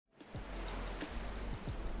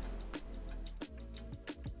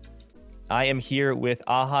I am here with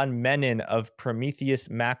Ahan Menon of Prometheus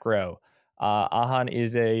Macro. Ahan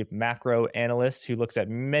is a macro analyst who looks at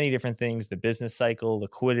many different things: the business cycle,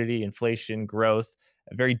 liquidity, inflation, growth,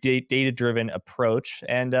 a very data driven approach.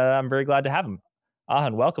 And I'm very glad to have him.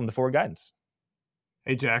 Ahan, welcome to Forward Guidance.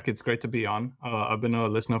 Hey, Jack, it's great to be on. I've been a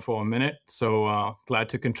listener for a minute, so glad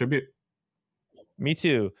to contribute. Me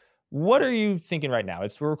too. What are you thinking right now?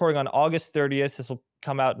 We're recording on August 30th. This will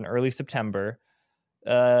come out in early September.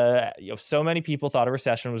 So many people thought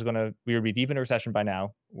we would be deep in a recession by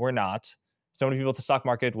now. We're not. So many people thought the stock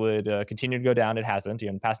market would continue to go down. It hasn't.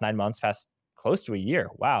 In the past 9 months, past close to a year.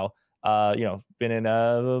 Wow. Been in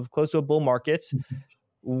close to a bull market.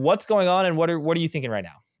 What's going on, and what are you thinking right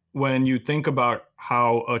now? When you think about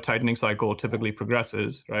how a tightening cycle typically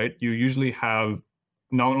progresses, right, you usually have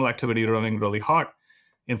nominal activity running really hot,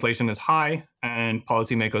 inflation is high, and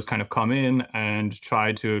policymakers kind of come in and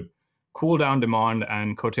try to cool down demand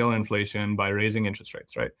and curtail inflation by raising interest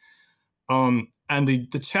rates, right? And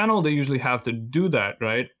the channel they usually have to do that,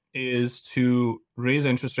 right, is to raise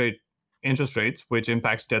interest rates, which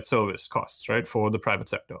impacts debt service costs, right, for the private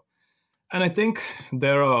sector. And I think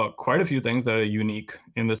there are quite a few things that are unique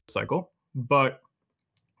in this cycle, but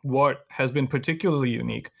what has been particularly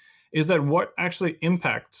unique is that what actually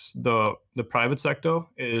impacts the private sector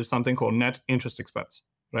is something called net interest expense,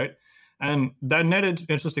 right? And that net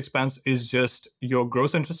interest expense is just your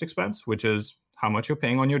gross interest expense, which is how much you're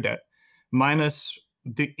paying on your debt, minus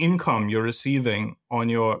the income you're receiving on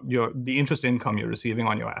the interest income you're receiving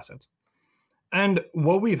on your assets. And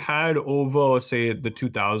what we've had over, say, the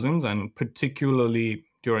 2000s, and particularly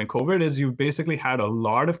during COVID, is you've basically had a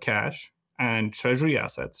lot of cash and treasury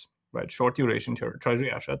assets, right, short duration treasury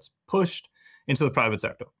assets pushed into the private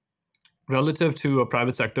sector relative to a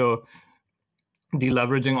private sector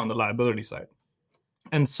deleveraging on the liability side.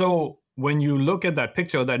 And so when you look at that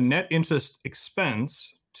picture, that net interest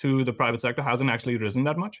expense to the private sector hasn't actually risen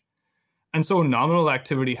that much. And so nominal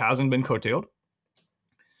activity hasn't been curtailed.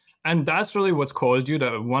 And that's really what's caused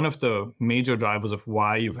one of the major drivers of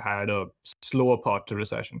why you've had a slower path to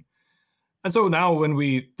recession. And so now when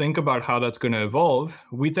we think about how that's going to evolve,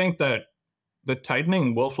 we think that the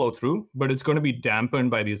tightening will flow through, but it's going to be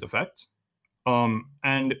dampened by these effects.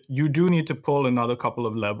 And you do need to pull another couple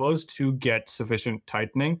of levers to get sufficient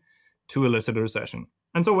tightening to elicit a recession.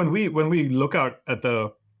 And so when we look out at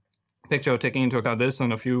the picture, taking into account this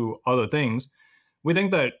and a few other things, we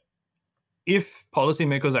think that if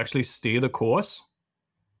policymakers actually stay the course,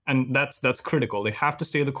 and that's critical, they have to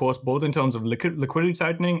stay the course both in terms of liquidity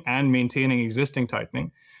tightening and maintaining existing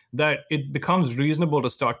tightening, that it becomes reasonable to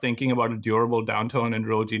start thinking about a durable downturn in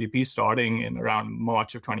real GDP starting in around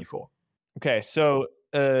March of 24. Okay, so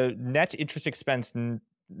net interest expense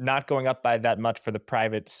not going up by that much for the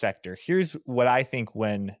private sector. Here's what I think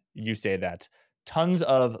when you say that. Tons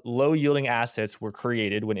of low yielding assets were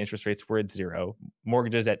created when interest rates were at zero,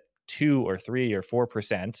 mortgages at 2 or 3 or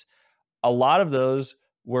 4%. A lot of those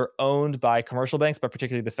were owned by commercial banks, but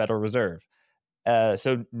particularly the Federal Reserve.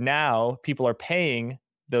 So now people are paying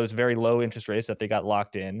those very low interest rates that they got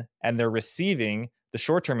locked in, and they're receiving the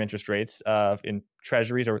short-term interest rates in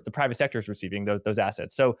treasuries, or the private sector is receiving those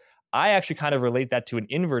assets. So I actually kind of relate that to an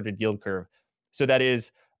inverted yield curve. So that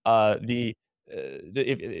is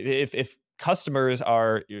if customers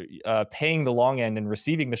are paying the long end and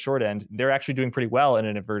receiving the short end, they're actually doing pretty well in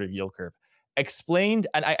an inverted yield curve. Explained,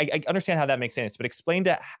 and I understand how that makes sense, but explain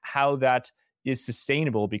to how that is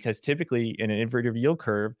sustainable, because typically in an inverted yield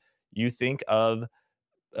curve, you think of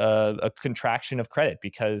a contraction of credit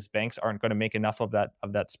because banks aren't going to make enough of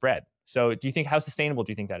that spread. So how sustainable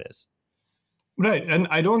do you think that is? Right. And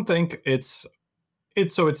I don't think it's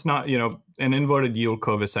not, an inverted yield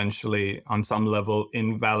curve essentially on some level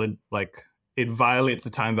invalid, like it violates the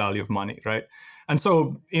time value of money, right? And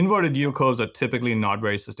so inverted yield curves are typically not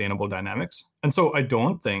very sustainable dynamics. And so I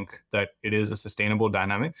don't think that it is a sustainable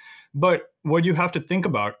dynamic. But what you have to think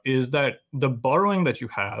about is that the borrowing that you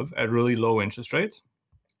have at really low interest rates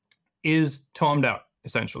is termed out,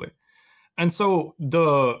 essentially. And so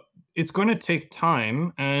it's going to take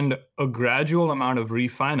time and a gradual amount of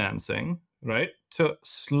refinancing, right,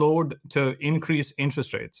 to increase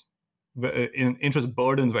interest rates, interest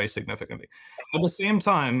burdens very significantly. At the same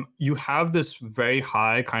time, you have this very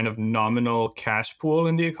high kind of nominal cash pool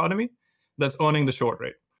in the economy that's earning the short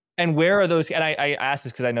rate. And where are those? And I asked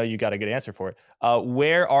this because I know you got a good answer for it.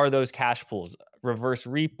 Where are those cash pools? Reverse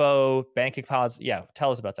repo, bank accounts? Yeah, tell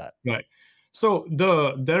us about that. Right. So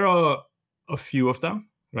there are a few of them,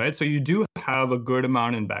 right? So you do have a good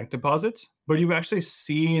amount in bank deposits, but you've actually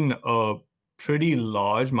seen a pretty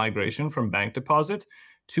large migration from bank deposits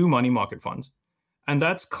to money market funds. And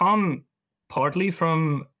that's come partly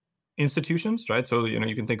from institutions, right? So,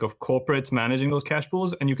 you can think of corporates managing those cash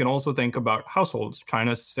pools, and you can also think about households trying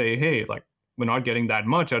to say, hey, like, we're not getting that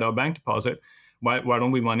much at our bank deposit. Why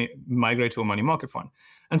don't we migrate to a money market fund?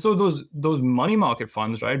 And so those money market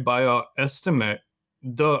funds, right, by our estimate,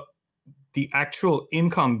 the actual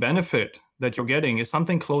income benefit that you're getting is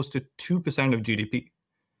something close to 2% of GDP,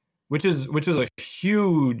 which is a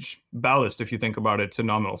huge ballast if you think about it to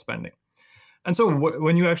nominal spending. And so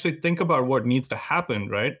when you actually think about what needs to happen,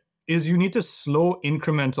 right, is you need to slow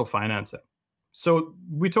incremental financing. So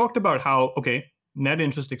we talked about how, okay, net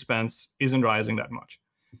interest expense isn't rising that much.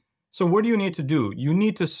 So what do you need to do? You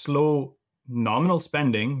need to slow nominal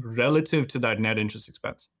spending relative to that net interest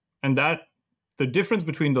expense. And that the difference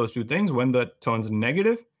between those two things, when that turns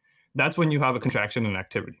negative, that's when you have a contraction in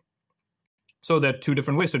activity. So there are two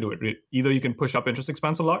different ways to do it. Either you can push up interest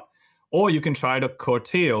expense a lot, or you can try to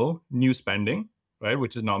curtail new spending, right,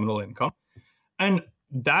 which is nominal income. And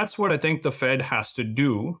that's what I think the Fed has to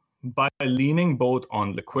do by leaning both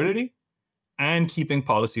on liquidity and keeping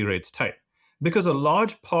policy rates tight. Because a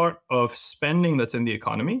large part of spending that's in the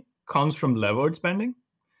economy comes from levered spending.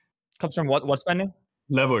 Comes from what spending?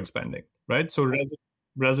 Levered spending, right? So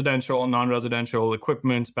residential, non-residential,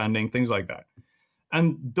 equipment spending, things like that.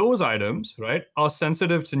 And those items, right, are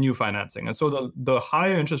sensitive to new financing. And so the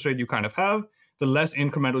higher interest rate you kind of have, the less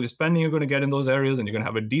incremental spending you're going to get in those areas, and you're going to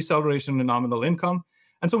have a deceleration in nominal income.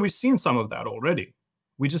 And so we've seen some of that already.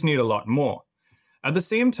 We just need a lot more. At the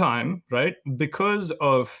same time, right, because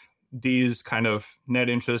of these kind of net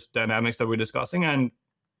interest dynamics that we're discussing, and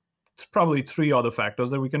probably three other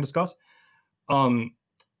factors that we can discuss,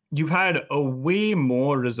 you've had a way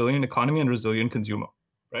more resilient economy and resilient consumer,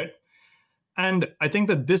 right? And I think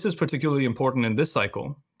that this is particularly important in this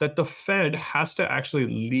cycle, that the Fed has to actually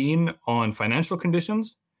lean on financial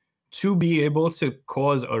conditions to be able to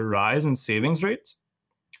cause a rise in savings rates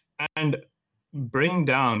and bring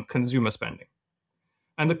down consumer spending.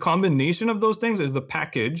 And the combination of those things is the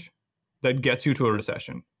package that gets you to a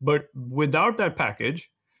recession. But without that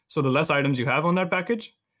package, so the less items you have on that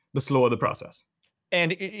package, the slower the process.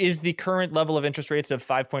 And is the current level of interest rates of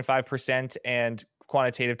 5.5% and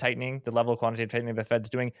quantitative tightening, the level of quantitative tightening the Fed's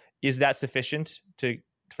doing, is that sufficient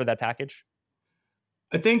for that package?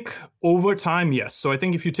 I think over time, yes. So I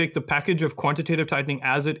think if you take the package of quantitative tightening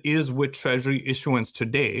as it is with Treasury issuance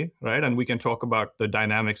today, right, and we can talk about the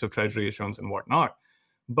dynamics of Treasury issuance and whatnot,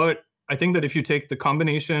 but I think that if you take the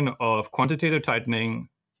combination of quantitative tightening,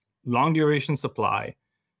 long duration supply,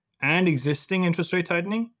 and existing interest rate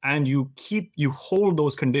tightening, and you hold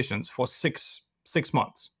those conditions for six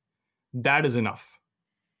months, that is enough.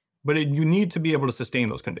 But you need to be able to sustain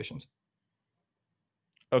those conditions.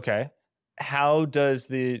 Okay. How does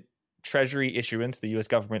the Treasury issuance, the U.S.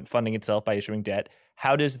 government funding itself by issuing debt,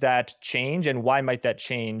 how does that change, and why might that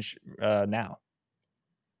change now?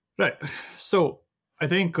 Right. So I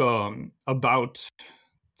think about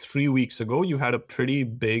 3 weeks ago, you had a pretty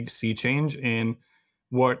big sea change in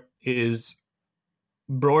what is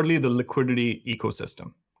broadly the liquidity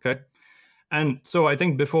ecosystem. Okay. And so I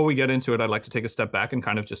think before we get into it, I'd like to take a step back and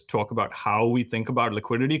kind of just talk about how we think about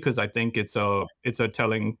liquidity, because I think it's a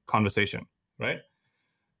telling conversation, right?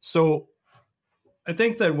 So I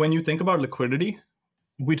think that when you think about liquidity,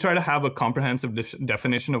 we try to have a comprehensive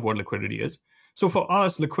definition of what liquidity is. So for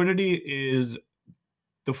us, liquidity is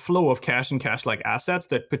the flow of cash and cash-like assets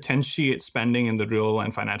that potentiate spending in the real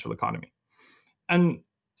and financial economy. And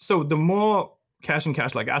so the more cash and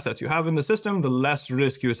cash-like assets you have in the system, the less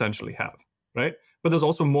risk you essentially have, right? But there's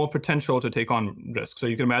also more potential to take on risk. So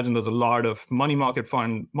you can imagine there's a lot of money market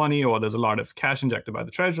fund money, or there's a lot of cash injected by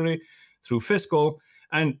the Treasury through fiscal,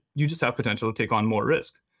 and you just have potential to take on more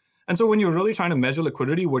risk. And so when you're really trying to measure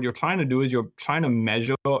liquidity, what you're trying to do is you're trying to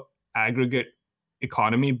measure aggregate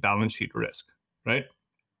economy balance sheet risk, right?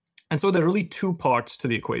 And so there are really two parts to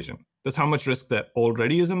the equation. There's how much risk that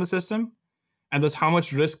already is in the system, and there's how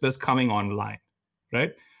much risk that's coming online,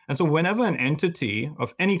 right? And so whenever an entity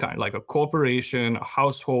of any kind, like a corporation, a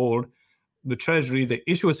household, the Treasury, they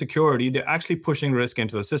issue a security, they're actually pushing risk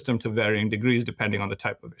into the system to varying degrees depending on the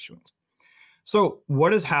type of issuance. So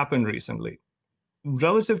what has happened recently?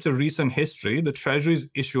 Relative to recent history, the Treasury is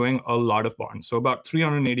issuing a lot of bonds. So about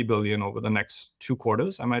 380 billion over the next 2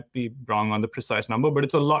 quarters. I might be wrong on the precise number, but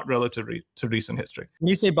it's a lot relative to recent history. When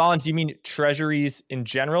you say bonds, you mean treasuries in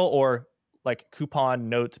general, or like coupon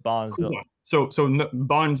notes, bonds? Coupon. So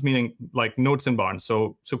bonds meaning like notes and bonds.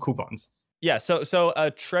 So coupons. Yeah. So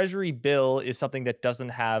a treasury bill is something that doesn't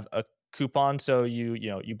have a coupon. So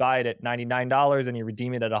you buy it at $99 and you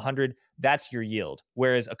redeem it at $100. That's your yield.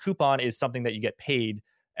 Whereas a coupon is something that you get paid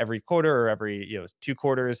every quarter or every 2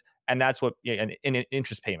 quarters, and that's what an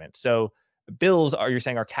interest payment. So bills are, you're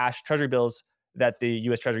saying, are cash treasury bills that the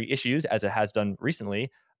U.S. Treasury issues, as it has done recently,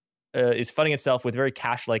 is funding itself with very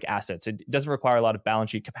cash-like assets. It doesn't require a lot of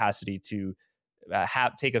balance sheet capacity to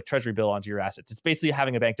take a treasury bill onto your assets. It's basically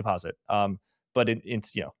having a bank deposit, but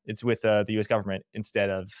it's with the U.S. government instead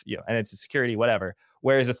of and it's a security, whatever.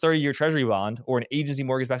 Whereas a 30-year treasury bond or an agency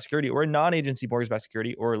mortgage-backed security or a non-agency mortgage-backed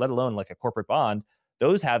security, or let alone like a corporate bond,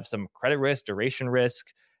 those have some credit risk, duration risk,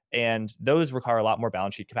 and those require a lot more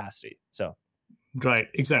balance sheet capacity. So, right,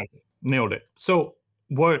 exactly, nailed it. So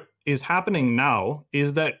what is happening now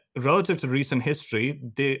is that relative to recent history,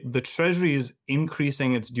 the Treasury is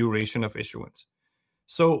increasing its duration of issuance.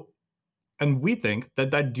 So, and we think that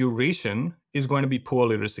that duration is going to be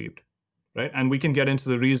poorly received, right? And we can get into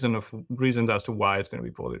the reasons as to why it's going to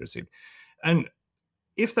be poorly received. And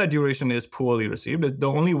if that duration is poorly received,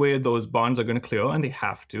 the only way those bonds are going to clear, and they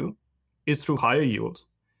have to, is through higher yields.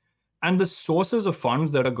 And the sources of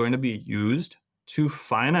funds that are going to be used to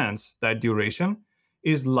finance that duration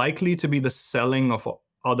is likely to be the selling of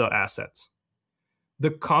other assets. The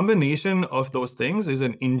combination of those things is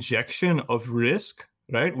an injection of risk,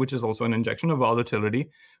 right? Which is also an injection of volatility,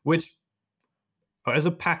 which as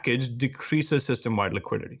a package decreases system-wide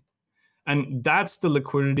liquidity. And that's the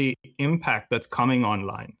liquidity impact that's coming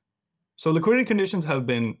online. So liquidity conditions have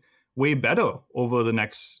been way better over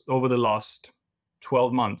the last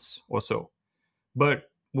 12 months or so. But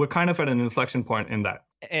we're kind of at an inflection point in that.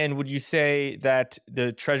 And would you say that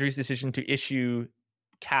the Treasury's decision to issue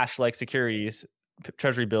cash-like securities,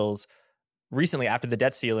 Treasury bills, recently after the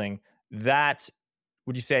debt ceiling, that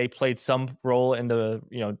would you say played some role in the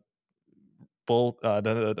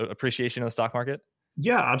the appreciation of the stock market?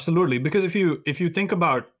 Yeah, absolutely. Because if you think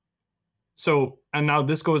about, so, and now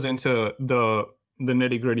this goes into the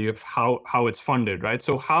nitty gritty of how it's funded, right?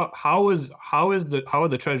 So how are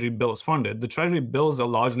the Treasury bills funded? The Treasury bills are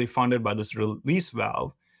largely funded by this release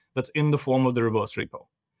valve that's in the form of the reverse repo.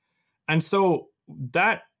 And so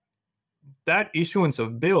that issuance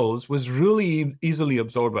of bills was really easily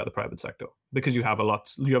absorbed by the private sector, because you have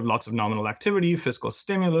lots of nominal activity, fiscal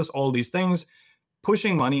stimulus, all these things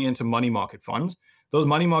pushing money into money market funds. Those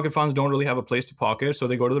money market funds don't really have a place to park it, so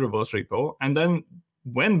they go to the reverse repo. And then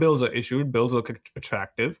when bills are issued, bills look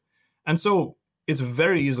attractive. And so it's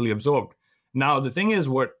very easily absorbed. Now, the thing is,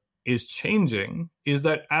 what is changing is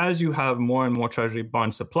that as you have more and more Treasury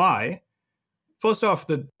bond supply, first off,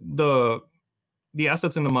 the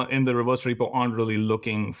assets in the reverse repo aren't really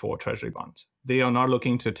looking for Treasury bonds. They are not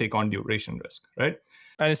looking to take on duration risk, right?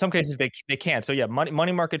 And in some cases, they can't. So yeah,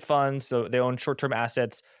 money market funds, so they own short-term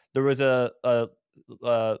assets. There was a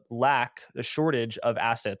shortage of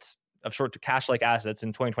assets, of short cash-like assets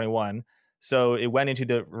in 2021. So it went into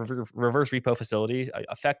the reverse repo facility,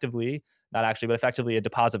 effectively, not actually, but effectively a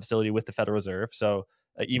deposit facility with the Federal Reserve. So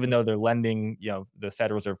even though they're lending, the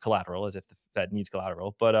Federal Reserve collateral, as if the Fed needs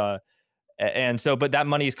collateral, but that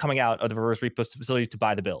money is coming out of the reverse repo facility to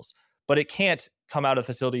buy the bills. But it can't come out of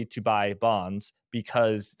the facility to buy bonds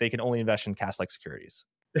because they can only invest in cash-like securities.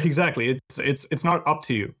 Exactly. It's not up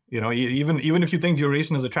to you. Even if you think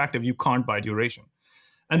duration is attractive, you can't buy duration.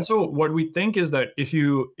 And so what we think is that if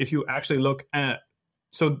you actually look at,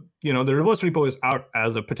 so the reverse repo is out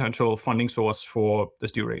as a potential funding source for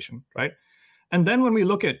this duration, right? And then when we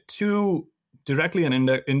look at two directly and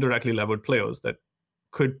indirectly levered players that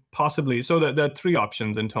could possibly, so that there are three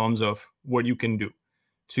options in terms of what you can do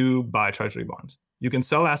to buy Treasury bonds. You can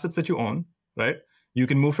sell assets that you own, right? You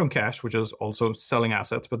can move from cash, which is also selling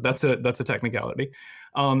assets, but that's a technicality.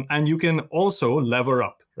 And you can also lever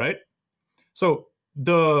up, right? So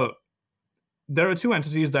there are two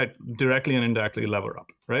entities that directly and indirectly lever up,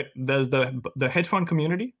 right? There's the hedge fund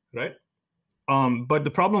community, right? But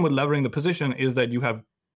the problem with levering the position is that you have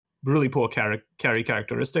really poor carry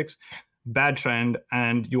characteristics, bad trend,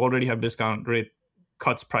 and you already have discount rate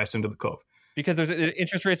cuts priced into the curve. Because there's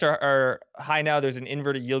interest rates are high now. There's an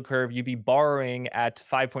inverted yield curve. You'd be borrowing at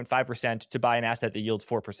 5.5% to buy an asset that yields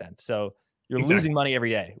 4%. So you're losing money every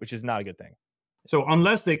day, which is not a good thing. So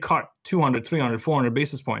unless they cut 200, 300, 400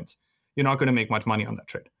 basis points, you're not going to make much money on that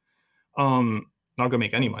trade. Not going to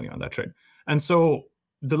make any money on that trade. And so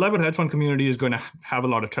the levered hedge fund community is going to have a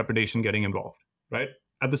lot of trepidation getting involved, right?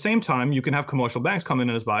 At the same time, you can have commercial banks come in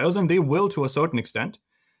as buyers, and they will to a certain extent.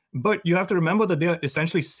 But you have to remember that they're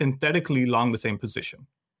essentially synthetically long the same position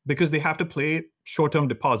because they have to play short-term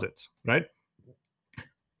deposits, right?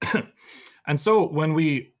 And so when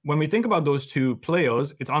we think about those two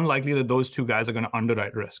players, it's unlikely that those two guys are going to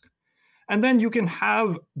underwrite risk. And then you can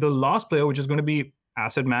have the last player, which is going to be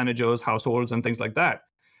asset managers, households, and things like that.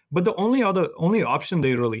 But the only option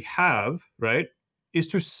they really have, right, is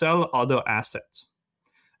to sell other assets.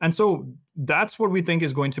 And so that's what we think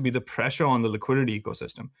is going to be the pressure on the liquidity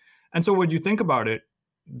ecosystem. And so when you think about it,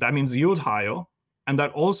 that means yields higher, and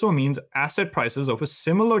that also means asset prices of a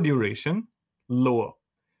similar duration lower.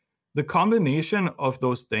 The combination of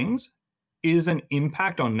those things is an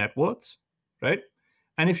impact on net worths, right?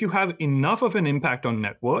 And if you have enough of an impact on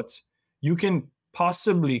net worths, you can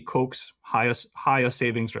possibly coax higher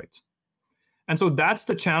savings rates. And so that's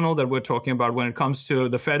the channel that we're talking about when it comes to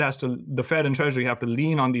the Fed and Treasury have to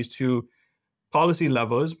lean on these two policy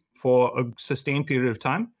levers for a sustained period of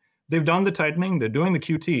time. They've done the tightening, they're doing the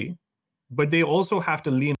QT, but they also have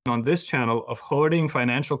to lean on this channel of hurting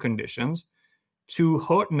financial conditions to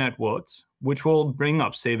hurt net worths, which will bring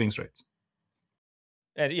up savings rates.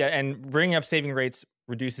 And bringing up saving rates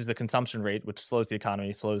reduces the consumption rate, which slows the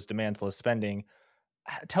economy, slows demand, slows spending.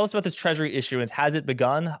 Tell us about this Treasury issuance. Has it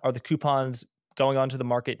begun? Are the coupons going onto the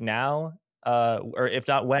market now? Or if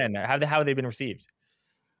not, when? How have they been received?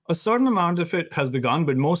 A certain amount of it has begun,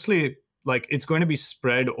 but mostly like it's going to be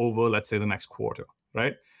spread over, let's say, the next quarter,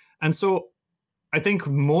 right? And so I think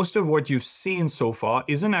most of what you've seen so far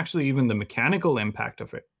isn't actually even the mechanical impact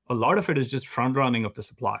of it. A lot of it is just front running of the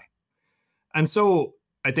supply. And so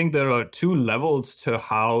I think there are two levels to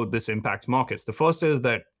how this impacts markets. The first is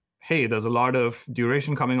that, hey, there's a lot of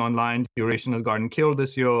duration coming online. Duration has gotten killed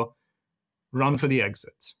this year. Run for the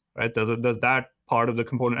exits, right? There's that part of the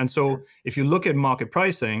component. And so if you look at market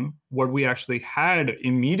pricing, what we actually had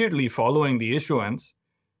immediately following the issuance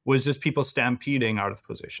was just people stampeding out of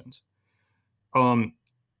positions.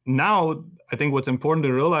 Now, I think what's important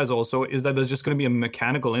to realize also is that there's just going to be a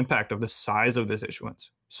mechanical impact of the size of this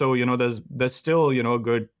issuance. So, there's still, a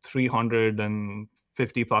good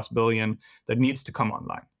 350 plus billion that needs to come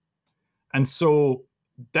online. And so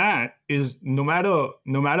that is no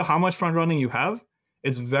matter how much front running you have,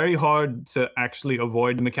 it's very hard to actually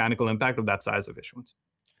avoid the mechanical impact of that size of issuance.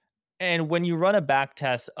 And when you run a back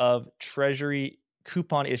test of Treasury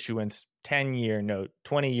coupon issuance, 10-year note,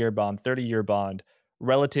 20-year bond, 30-year bond,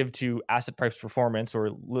 relative to asset price performance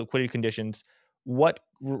or liquidity conditions, what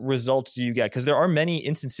results do you get? Because there are many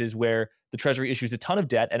instances where the Treasury issues a ton of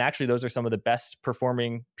debt, and actually those are some of the best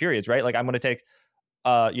performing periods, right? Like I'm going to take,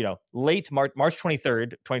 late March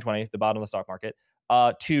 23rd, 2020, the bottom of the stock market,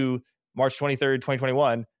 to March 23rd,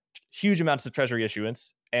 2021, huge amounts of Treasury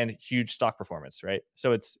issuance and huge stock performance, right?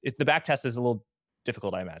 So it's the back test is a little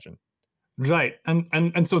difficult, I imagine. Right,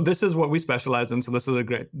 and so this is what we specialize in. So this is a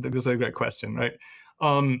great question, right?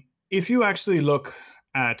 If you actually look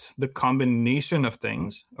at the combination of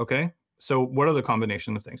things, okay. So what are the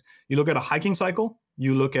combination of things? You look at a hiking cycle.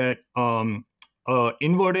 You look at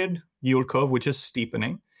inverted yield curve, which is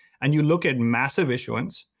steepening, and you look at massive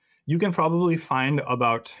issuance. You can probably find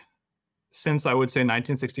about, since I would say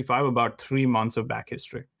 1965, about 3 months of back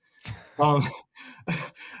history.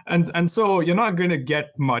 And so you're not going to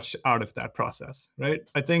get much out of that process, right?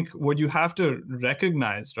 I think what you have to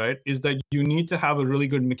recognize, right, is that you need to have a really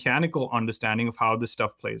good mechanical understanding of how this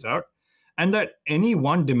stuff plays out, and that any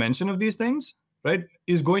one dimension of these things, right,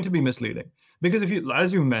 is going to be misleading. Because if you,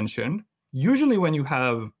 as you mentioned, usually when you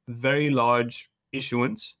have very large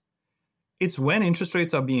issuance, it's when interest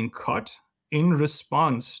rates are being cut in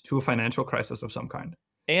response to a financial crisis of some kind.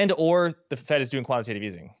 And or the Fed is doing quantitative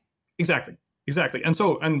easing. Exactly.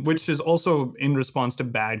 And which is also in response to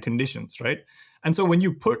bad conditions, right? And so when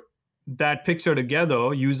you put that picture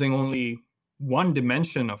together using only one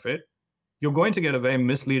dimension of it, you're going to get a very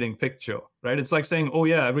misleading picture, right? It's like saying, oh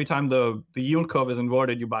yeah, every time the yield curve is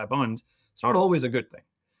inverted, you buy bonds. It's not always a good thing.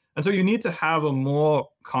 And so you need to have a more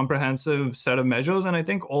comprehensive set of measures. And I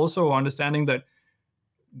think also understanding that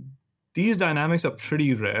these dynamics are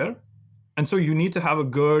pretty rare. And so you need to have a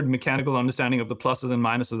good mechanical understanding of the pluses and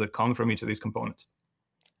minuses that come from each of these components.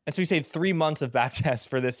 And so you say 3 months of back tests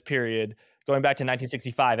for this period, going back to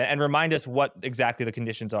 1965, and remind us what exactly the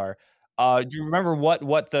conditions are. Do you remember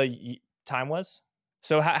what the time was?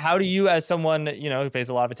 So how do you, as someone who pays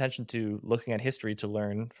a lot of attention to looking at history, to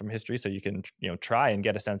learn from history, so you can try and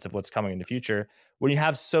get a sense of what's coming in the future, when you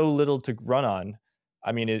have so little to run on?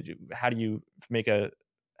 I mean, how do you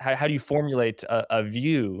how do you formulate a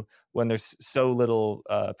view when there's so little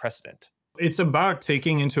precedent? It's about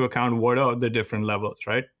taking into account what are the different levels,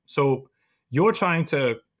 right? So you're trying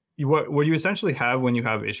to, what you essentially have when you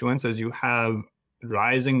have issuance is you have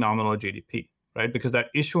rising nominal GDP, right? Because that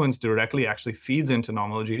issuance directly actually feeds into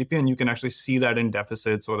nominal GDP, and you can actually see that in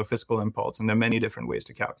deficits or the fiscal impulse, and there are many different ways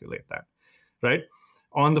to calculate that, right?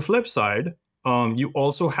 On the flip side, you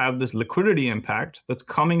also have this liquidity impact that's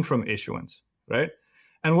coming from issuance, right?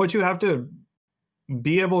 And what you have to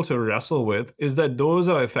be able to wrestle with is that those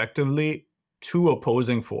are effectively two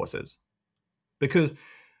opposing forces. Because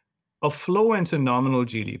a flow into nominal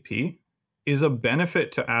GDP is a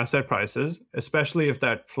benefit to asset prices, especially if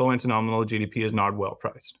that flow into nominal GDP is not well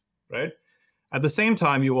priced, right? At the same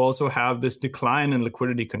time, you also have this decline in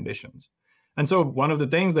liquidity conditions. And so one of the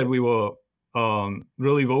things that we were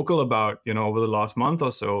really vocal about, over the last month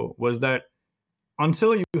or so was that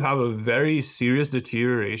until you have a very serious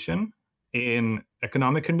deterioration in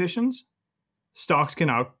economic conditions, stocks can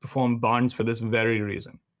outperform bonds for this very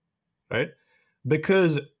reason, right?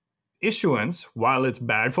 Because issuance, while it's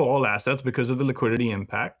bad for all assets because of the liquidity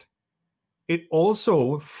impact, it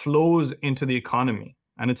also flows into the economy.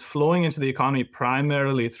 And it's flowing into the economy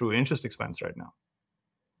primarily through interest expense right now.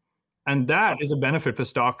 And that is a benefit for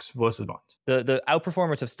stocks versus bonds. The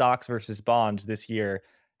outperformance of stocks versus bonds this year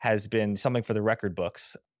has been something for the record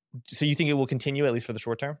books. So you think it will continue, at least for the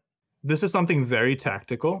short term? This is something very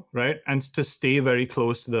tactical, right? And to stay very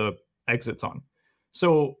close to the exits on.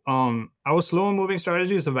 So our slow moving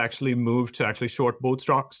strategies have actually moved to actually short both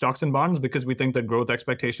stocks and bonds because we think that growth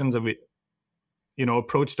expectations have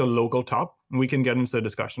approached a local top. And we can get into the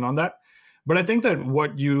discussion on that. But I think that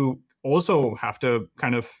what you also have to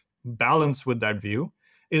kind of balance with that view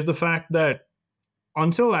is the fact that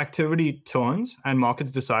until activity turns and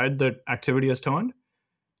markets decide that activity has turned,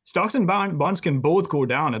 stocks and bonds can both go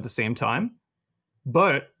down at the same time,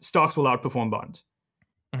 but stocks will outperform bonds.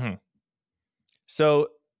 Mm-hmm. So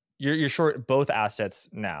you're short both assets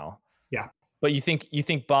now. Yeah. But you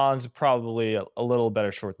think bonds probably a little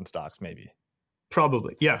better short than stocks, maybe.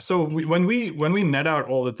 Probably, yeah. So when we net out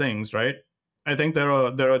all the things, right? I think there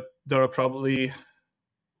are probably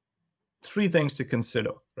three things to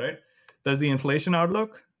consider, right? There's the inflation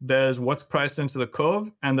outlook, there's what's priced into the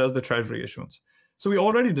curve, and there's the Treasury issuance. So we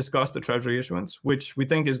already discussed the Treasury issuance, which we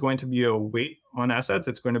think is going to be a weight on assets.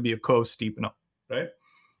 It's going to be a curve steepener, right?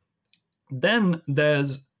 Then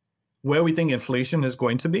there's where we think inflation is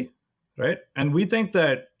going to be, right? And we think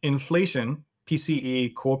that inflation,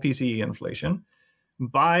 PCE, core PCE inflation,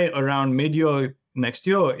 by around mid-year next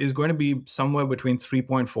year is going to be somewhere between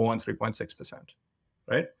 3.4 and 3.6%,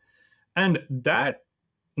 right? And that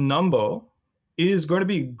number is going to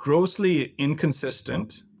be grossly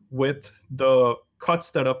inconsistent with the cuts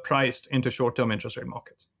that are priced into short-term interest rate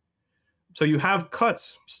markets. So you have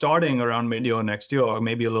cuts starting around mid-year next year, or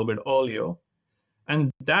maybe a little bit earlier,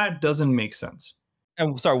 and that doesn't make sense.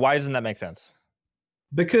 And sorry, why doesn't that make sense?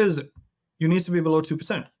 Because you need to be below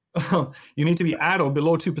 2%. You need to be at or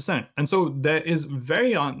below 2%. And so there is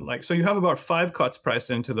so you have about 5 cuts priced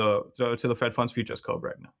into the Fed funds futures curve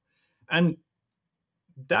right now. And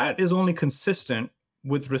that is only consistent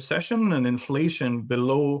with recession and inflation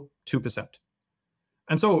below 2%.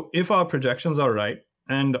 And so if our projections are right,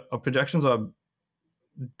 and our projections are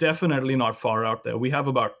definitely not far out there, we have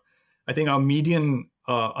about, I think our median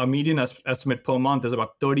estimate per month is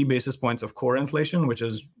about 30 basis points of core inflation, which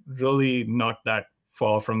is really not that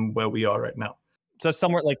far from where we are right now. So it's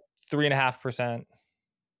somewhere like 3.5%.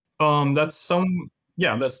 That's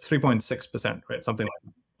 3.6%, right? Something like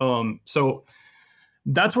that. So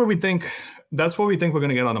that's what we think we're going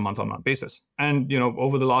to get on a month-on-month basis. And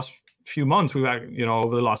over the last few months,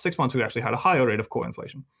 over the last 6 months, we've actually had a higher rate of core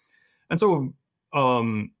inflation. And so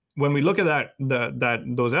when we look at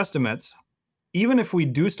those estimates, even if we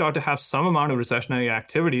do start to have some amount of recessionary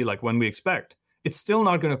activity, like when we expect, it's still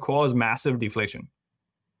not going to cause massive deflation.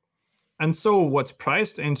 And so what's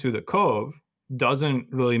priced into the curve doesn't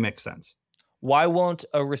really make sense. Why won't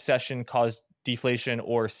a recession cause deflation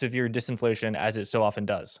or severe disinflation as it so often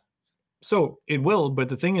does? So it will, but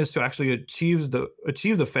the thing is, to actually achieve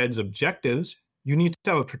the Fed's objectives, you need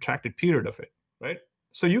to have a protracted period of it, right?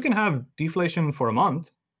 So you can have deflation for a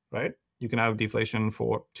month, right? You can have deflation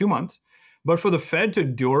for 2 months, but for the Fed to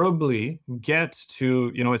durably get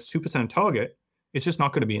to its 2% target, it's just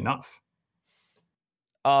not going to be enough.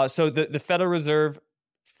 So the Federal Reserve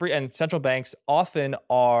and central banks often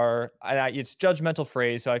are, and it's judgmental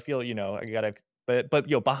phrase, so I feel I gotta, but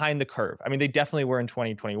behind the curve. I mean, they definitely were in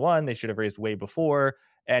 2021. They should have raised way before.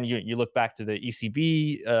 And you look back to the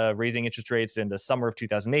ECB raising interest rates in the summer of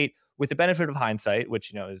 2008, with the benefit of hindsight,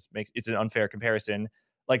 which it's an unfair comparison.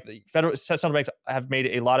 Like the federal central banks have made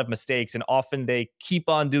a lot of mistakes, and often they keep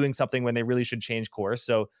on doing something when they really should change course.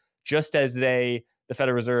 So just as the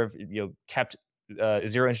Federal Reserve kept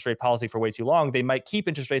zero interest rate policy for way too long, they might keep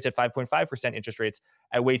interest rates at 5.5% interest rates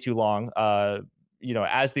at way too long.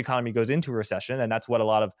 As the economy goes into a recession, and that's what a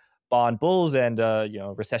lot of bond bulls and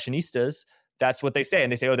recessionistas, that's what they say,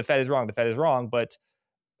 and they say, "Oh, the Fed is wrong. The Fed is wrong." But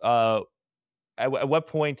at what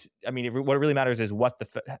point, I mean, what really matters is what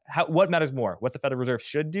matters more, what the Federal Reserve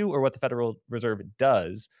should do or what the Federal Reserve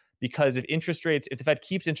does. Because if the Fed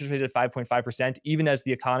keeps interest rates at 5.5%, even as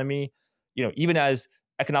the economy, even as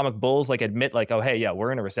economic bulls like admit like, oh, hey, yeah,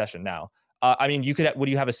 we're in a recession now. I mean, would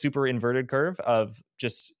you have a super inverted curve of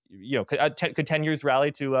just, could 10 years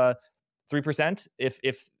rally to 3%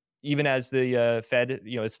 if even as the Fed,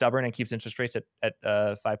 is stubborn and keeps interest rates at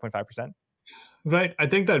 5.5%? Right. I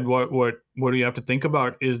think that what you have to think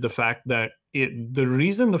about is the fact that the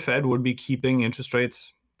reason the Fed would be keeping interest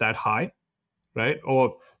rates that high, right,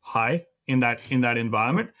 or high in that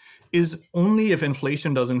environment, is only if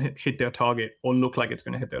inflation doesn't hit their target or look like it's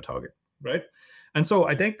going to hit their target, right? And so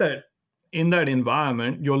I think that in that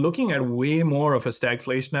environment, you're looking at way more of a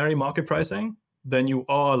stagflationary market pricing than you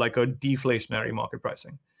are like a deflationary market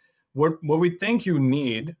pricing. What we think you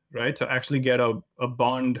need, right, to actually get a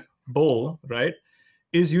bond bull, right,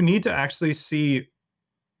 is you need to actually see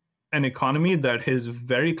an economy that is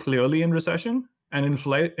very clearly in recession and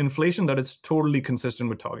inflation that it's totally consistent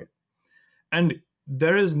with target. And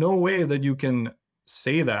there is no way that you can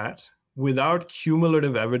say that without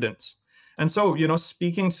cumulative evidence. And so,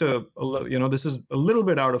 speaking to, this is a little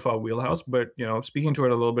bit out of our wheelhouse, but, speaking to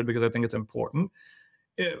it a little bit because I think it's important.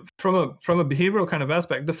 From a behavioral kind of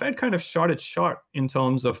aspect, the Fed kind of shot its shot in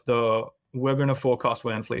terms of we're going to forecast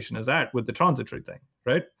where inflation is at with the transitory thing,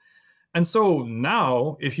 right? And so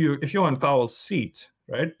now, if you're on Powell's seat,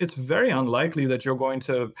 right, it's very unlikely that you're going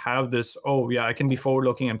to have this, oh yeah, I can be forward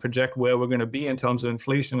looking and project where we're going to be in terms of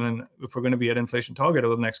inflation and if we're going to be at inflation target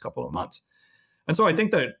over the next couple of months. And so I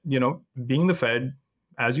think that, being the Fed,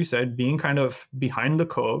 as you said, being kind of behind the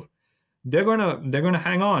curve, they're gonna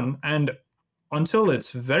hang on, and until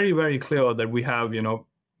it's very, very clear that we have,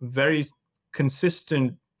 very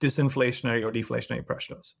consistent disinflationary or deflationary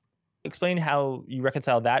pressures. Explain how you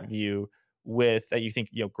reconcile that view with that you think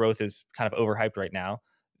growth is kind of overhyped right now,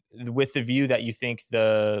 with the view that you think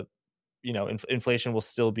the inflation will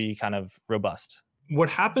still be kind of robust. What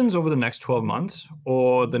happens over the next 12 months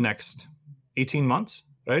or the next 18 months,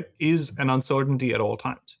 right, is an uncertainty at all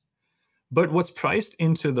times. But what's priced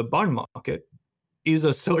into the bond market is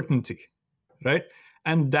a certainty, right?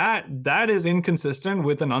 And that is inconsistent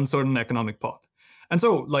with an uncertain economic path. And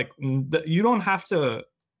so, like, you don't have to.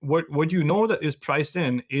 What that is priced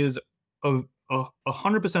in is a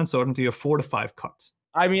 100% certainty of 4 to 5 cuts.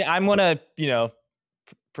 I mean, I'm gonna be a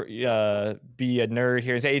nerd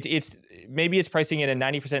here and say it's maybe it's pricing in a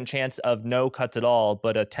 90% chance of no cuts at all,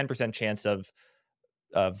 but a 10% chance of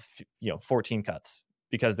 14 cuts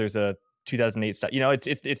because there's a 2008 stuff.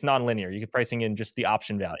 It's non-linear. You're pricing in just the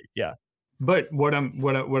option value. Yeah. But what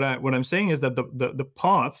I'm saying is that the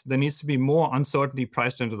path, there needs to be more uncertainty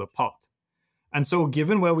priced into the path. And so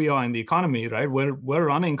given where we are in the economy, right, we're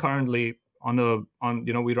running currently we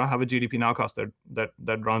don't have a GDP nowcast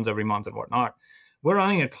that runs every month and whatnot. We're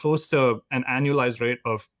running at close to an annualized rate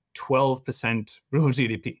of 12% real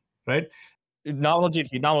GDP, right? Nominal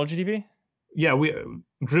GDP? Yeah,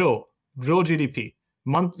 real GDP.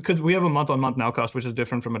 Because we have a month-on-month nowcast, which is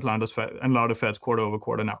different from Atlanta Fed's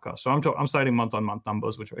quarter-over-quarter nowcast. So I'm citing month-on-month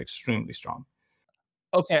numbers, which are extremely strong.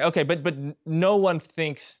 Okay, but no one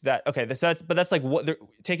thinks that. Okay, that's like what they're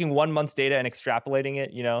taking 1 month's data and extrapolating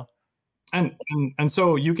it, And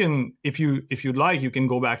so you can, if you'd like, you can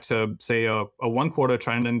go back to say a 1 quarter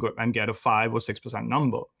trend and get a 5 or 6%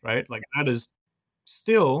 number, right? Like that is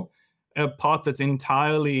still a path that's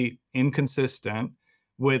entirely inconsistent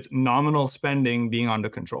with nominal spending being under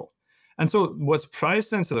control. And so what's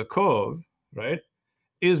priced into the curve, right,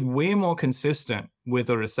 is way more consistent with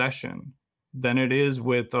a recession than it is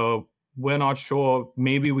with we're not sure,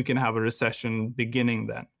 maybe we can have a recession beginning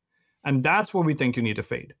then. And that's what we think you need to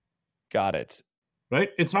fade. Got it.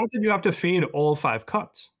 Right? It's not that you have to fade all 5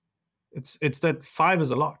 cuts. It's that 5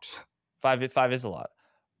 is a lot. 5 is a lot,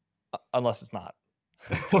 unless it's not.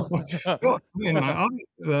 Well,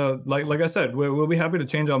 like I said, we'll be happy to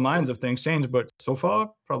change our minds if things change, but so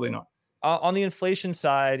far, probably not. On the inflation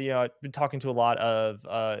side, I've been talking to a lot of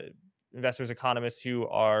investors, economists who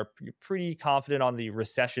are pretty confident on the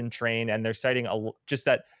recession train, and they're citing just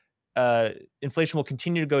that inflation will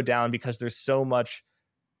continue to go down because there's so much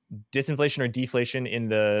disinflation or deflation in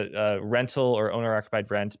the rental or owner-occupied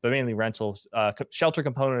rent, but mainly rentals, shelter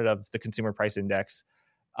component of the consumer price index.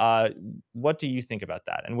 What do you think about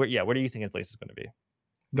that? And where do you think inflation is going to be?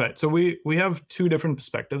 Right. So we have 2 different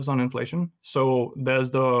perspectives on inflation. So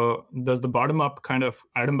there's the bottom up kind of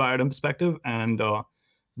item by item perspective, and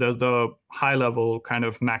there's the high level kind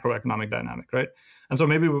of macroeconomic dynamic, right? And so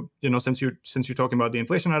maybe since you're talking about the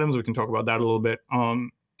inflation items, we can talk about that a little bit.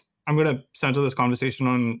 I'm gonna center this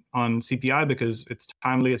conversation on CPI because it's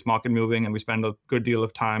timely, it's market moving, and we spend a good deal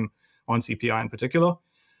of time on CPI in particular.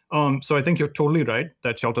 So I think you're totally right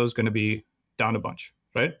that shelter is going to be down a bunch,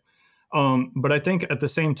 right? But I think at the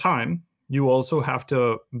same time, you also have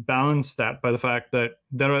to balance that by the fact that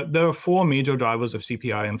there are four major drivers of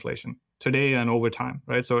CPI inflation today and over time,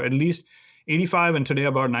 right? So at least 85 and today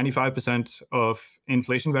about 95% of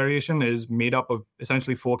inflation variation is made up of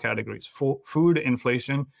essentially four categories: food,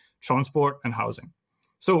 inflation, transport, and housing.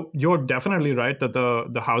 So you're definitely right that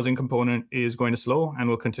the housing component is going to slow and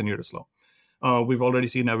will continue to slow. We've already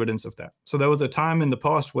seen evidence of that. So there was a time in the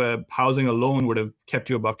past where housing alone would have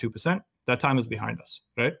kept you above 2%. That time is behind us,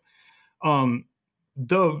 right? Um,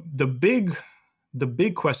 the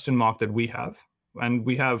big question mark that we have, and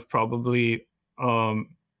we have probably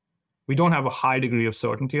we don't have a high degree of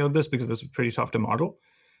certainty of this because this is pretty tough to model,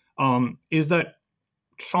 is that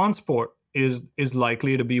transport is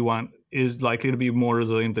likely to be more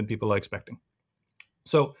resilient than people are expecting.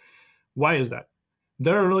 So why is that?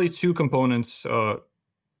 There are really two components,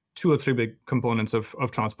 two or three big components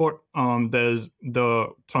of transport. There's the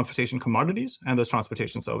transportation commodities and there's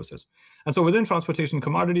transportation services. And so within transportation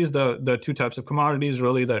commodities, the two types of commodities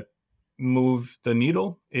really that move the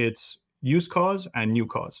needle, it's used cars and new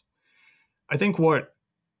cars. I think what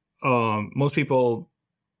most people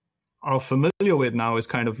are familiar with now is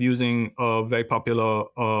kind of using a very popular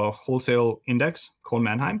wholesale index called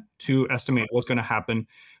Manheim to estimate what's going to happen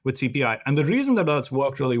with CPI. And the reason that that's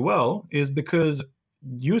worked really well is because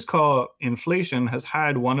used car inflation has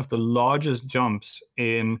had one of the largest jumps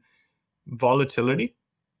in volatility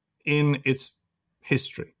in its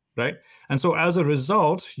history, right? And so as a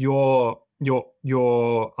result, your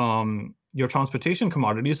transportation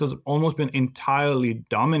commodities has almost been entirely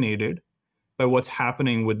dominated by what's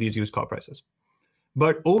happening with these used car prices.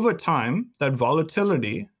 But over time, that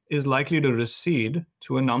volatility is likely to recede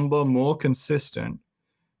to a number more consistent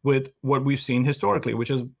with what we've seen historically,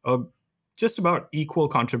 which is a just about equal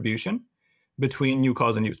contribution between new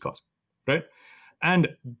cars and used cars, right?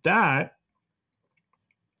 And that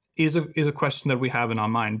is a question that we have in our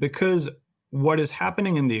mind, because what is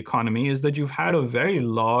happening in the economy is that you've had a very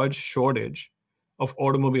large shortage of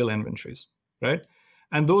automobile inventories, right?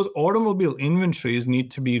 And those automobile inventories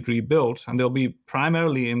need to be rebuilt, and they'll be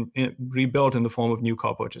primarily rebuilt in the form of new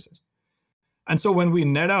car purchases. And so when we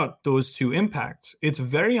net out those two impacts, it's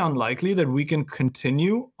very unlikely that we can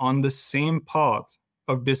continue on the same path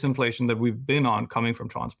of disinflation that we've been on coming from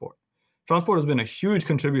transport. Transport has been a huge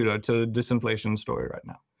contributor to the disinflation story right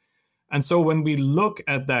now. And so when we look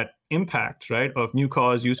at that impact, right, of new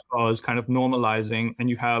cars, used cars kind of normalizing, and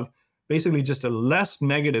you have basically just a less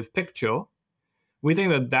negative picture, we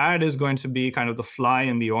think that that is going to be kind of the fly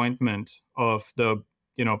in the ointment of the,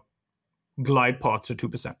 glide path to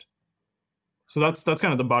 2%. So that's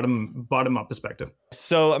kind of the bottom up perspective.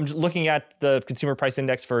 So I'm just looking at the consumer price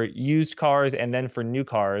index for used cars and then for new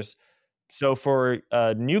cars. So for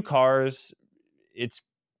new cars, it's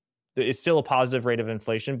still a positive rate of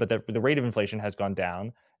inflation, but the rate of inflation has gone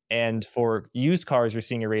down. And for used cars, you're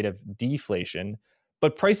seeing a rate of deflation,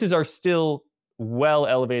 but prices are still well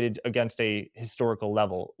elevated against a historical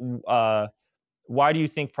level. Why do you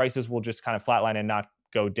think prices will just kind of flatline and not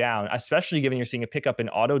go down, especially given you're seeing a pickup in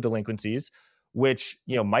auto delinquencies, which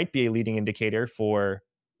might be a leading indicator for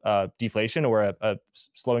deflation or a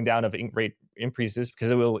slowing down of rate increases, because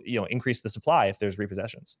it will increase the supply if there's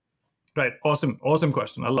repossessions. Right. Awesome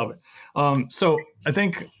question. I love it. So I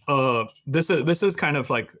think this is kind of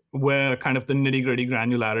like where kind of the nitty gritty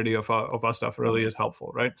granularity of our stuff really is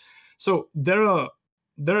helpful, right? So there are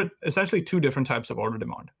essentially two different types of order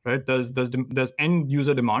demand, right? There's end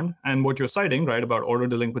user demand, and what you're citing, right, about order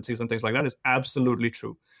delinquencies and things like that is absolutely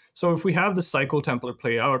true. So if we have the cycle template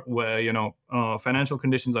play out where financial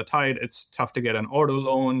conditions are tight, it's tough to get an auto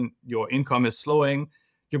loan, your income is slowing,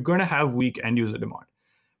 you're going to have weak end user demand.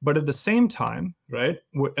 But at the same time, right,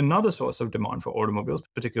 another source of demand for automobiles,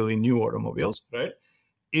 particularly new automobiles, right,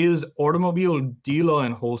 is automobile dealer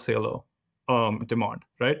and wholesaler demand,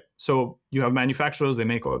 right? So you have manufacturers, they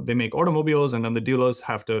make automobiles, and then the dealers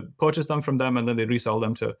have to purchase them from them, and then they resell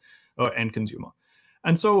them to end consumer.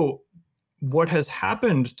 And so what has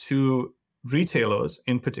happened to retailers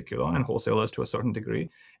in particular, and wholesalers to a certain degree,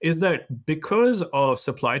 is that because of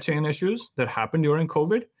supply chain issues that happened during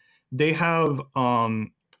COVID, they have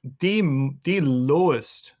the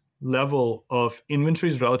lowest level of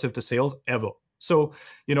inventories relative to sales ever. So,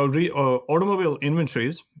 automobile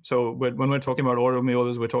inventories. So when we're talking about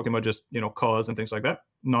automobiles, we're talking about just, cars and things like that,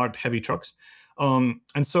 not heavy trucks. And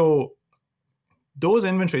so those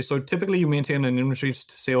inventories, so typically you maintain an inventory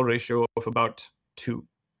to sale ratio of about 2.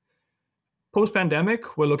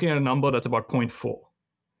 Post-pandemic, we're looking at a number that's about 0.4.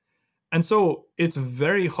 And so it's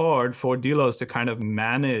very hard for dealers to kind of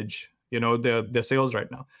manage, their sales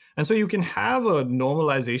right now. And so you can have a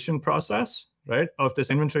normalization process, right, of this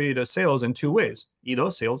inventory to sales in two ways.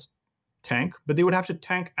 Either sales tank, but they would have to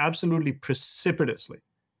tank absolutely precipitously,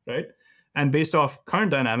 right? And based off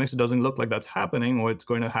current dynamics, it doesn't look like that's happening, or it's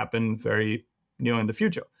going to happen very near in the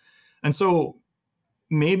future. And so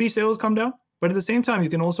maybe sales come down, but at the same time, you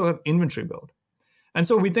can also have inventory build. And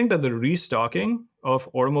so we think that the restocking of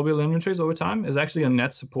automobile inventories over time is actually a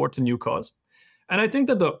net support to new cars. And I think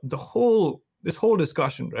that this whole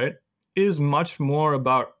discussion, right, is much more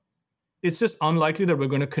about, it's just unlikely that we're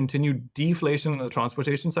going to continue deflation in the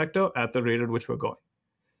transportation sector at the rate at which we're going.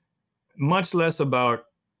 Much less about,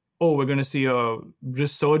 we're going to see a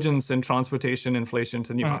resurgence in transportation inflation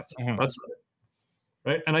to new highs. That's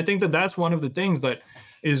right. And I think that that's one of the things that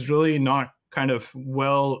is really not kind of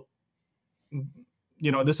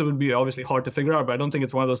this would be obviously hard to figure out, but I don't think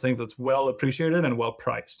it's one of those things that's well appreciated and well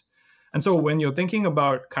priced. And so when you're thinking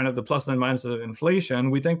about kind of the plus and minuses of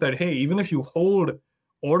inflation, we think that, hey, even if you hold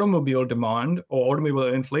automobile demand or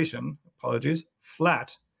automobile inflation,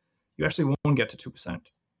 flat, you actually won't get to 2%.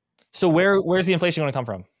 So where's the inflation going to come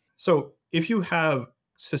from? So if you have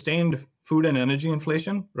sustained food and energy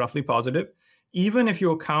inflation, roughly positive, even if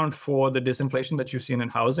you account for the disinflation that you've seen in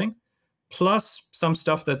housing, plus some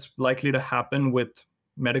stuff that's likely to happen with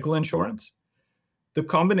medical insurance, the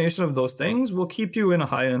combination of those things will keep you in a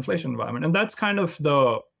higher inflation environment. And that's kind of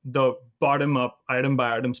the bottom-up,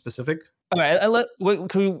 item-by-item specific. All right,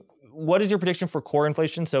 what is your prediction for core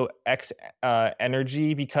inflation? So X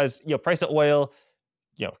energy, because price of oil,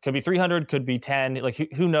 could be 300, could be 10, like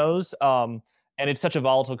who knows? And it's such a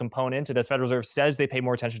volatile component. The Federal Reserve says they pay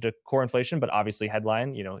more attention to core inflation, but obviously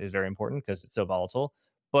headline, is very important because it's so volatile.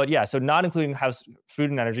 But yeah, so not including house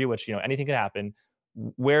food and energy, which anything could happen.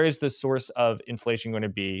 Where is the source of inflation going to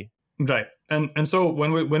be? Right, and so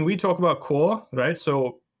when we talk about core, right?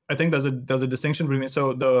 So I think there's a distinction between.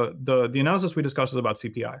 So the analysis we discussed is about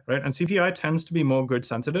CPI, right? And CPI tends to be more good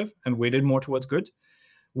sensitive and weighted more towards goods.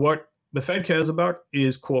 What the Fed cares about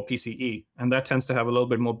is core PCE, and that tends to have a little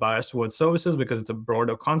bit more bias towards services because it's a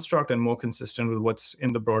broader construct and more consistent with what's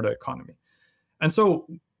in the broader economy. And so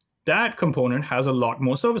that component has a lot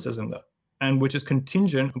more services in there, and which is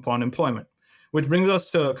contingent upon employment, which brings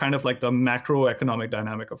us to kind of like the macroeconomic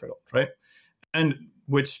dynamic of it all, right? And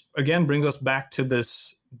which again brings us back to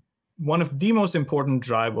this, one of the most important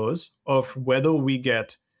drivers of whether we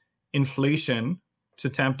get inflation to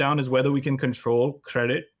tamp down is whether we can control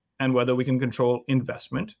credit and whether we can control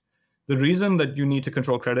investment. The reason that you need to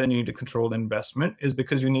control credit and you need to control investment is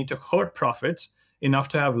because you need to hurt profits enough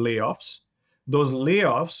to have layoffs. Those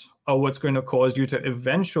layoffs are what's going to cause you to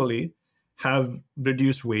eventually have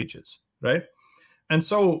reduced wages, right? And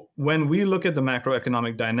so when we look at the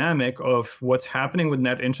macroeconomic dynamic of what's happening with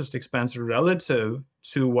net interest expense relative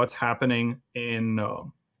to what's happening in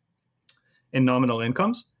nominal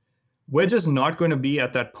incomes, we're just not going to be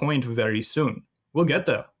at that point very soon. We'll get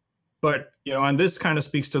there. But, and this kind of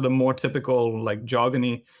speaks to the more typical, like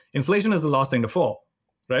jargony, inflation is the last thing to fall,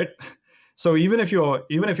 right? So even if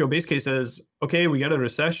your base case is, okay, we get a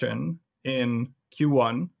recession in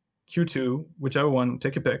Q1, Q2, whichever one,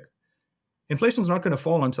 take your pick, inflation's not going to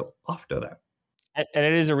fall until after that. And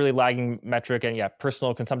it is a really lagging metric. And yeah,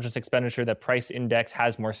 personal consumption expenditure, that price index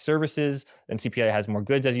has more services than CPI has more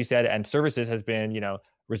goods, as you said, and services has been,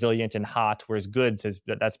 resilient and hot, whereas goods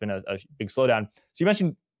that's been a big slowdown. So you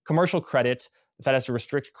mentioned commercial credit. The Fed has to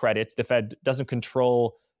restrict credit. The Fed doesn't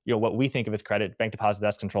control, what we think of as credit. Bank deposit,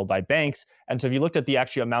 that's controlled by banks. And so if you looked at the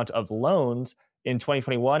actual amount of loans in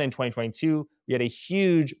 2021 and 2022, we had a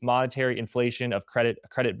huge monetary inflation of credit, a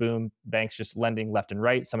credit boom, banks just lending left and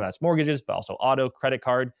right. Some of that's mortgages, but also auto, credit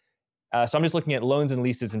card. So I'm just looking at loans and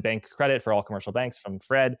leases and bank credit for all commercial banks from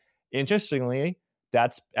Fred. Interestingly,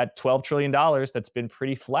 that's at $12 trillion. That's been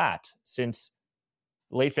pretty flat since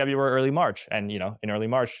late February, early March. And, in early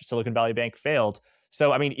March, Silicon Valley Bank failed.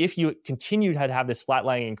 So, I mean, if you continued to have this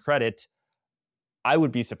flatlining in credit, I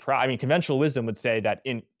would be surprised. I mean, conventional wisdom would say that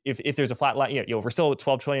if there's a flat line, if we're still at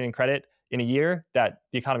 12 trillion in credit in a year, that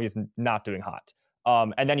the economy is not doing hot.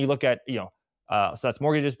 And then you look at, so that's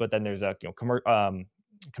mortgages, but then there's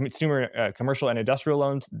consumer, commercial and industrial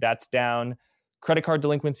loans, that's down. Credit card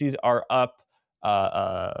delinquencies are up.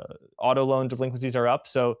 Auto loan delinquencies are up.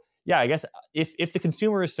 So yeah, I guess if the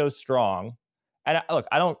consumer is so strong, and look,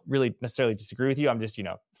 I don't really necessarily disagree with you. I'm just,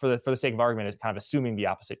 for the sake of argument, it's kind of assuming the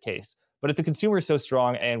opposite case. But if the consumer is so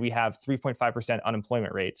strong and we have 3.5%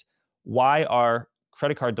 unemployment rates, why are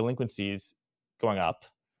credit card delinquencies going up?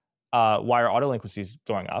 Why are auto delinquencies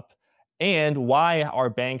going up? And why are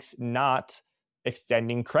banks not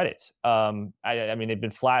extending credit? I mean, they've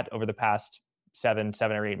been flat over the past 7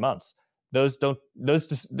 or 8 months. Those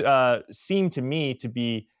just seem to me to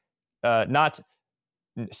be not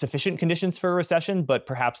sufficient conditions for a recession, but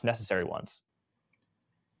perhaps necessary ones.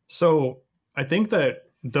 So I think that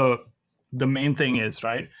the main thing is,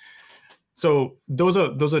 right. So those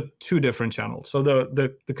are two different channels. So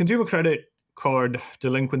the consumer credit card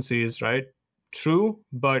delinquencies, right? True,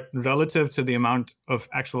 but relative to the amount of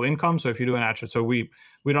actual income. So if you do an attribute, so we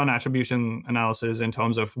run attribution analysis in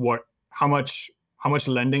terms of how much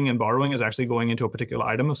lending and borrowing is actually going into a particular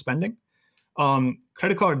item of spending.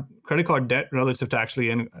 Credit card debt relative to actually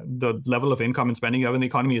the level of income and spending you have in the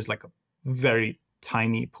economy is like a very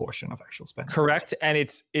tiny portion of actual spending. Correct, and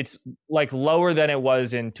it's like lower than it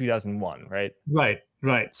was in 2001, right?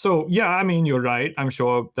 Right. So yeah, I mean, you're right. I'm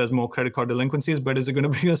sure there's more credit card delinquencies, but is it going to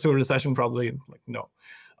bring us to a recession? Probably, like, no.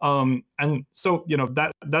 And so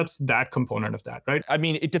that's that component of that, right? I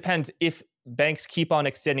mean, it depends. If banks keep on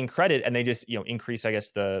extending credit and they just increase, I guess,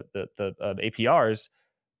 the APRs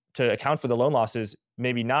to account for the loan losses,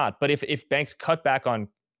 maybe not. But if banks cut back on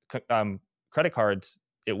credit cards,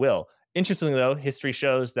 it will. Interestingly, though, history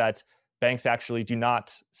shows that banks actually do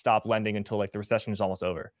not stop lending until like the recession is almost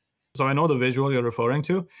over. So I know the visual you're referring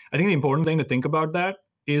to. I think the important thing to think about that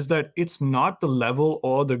is that it's not the level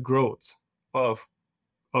or the growth of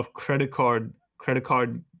credit card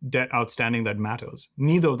debt outstanding that matters.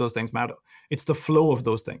 Neither of those things matter. It's the flow of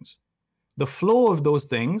those things. The flow of those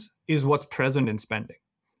things is what's present in spending.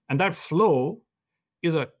 And that flow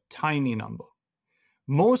is a tiny number.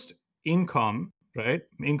 Most income, right?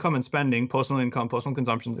 Income and spending, personal income, personal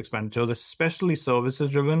consumption expenditures, especially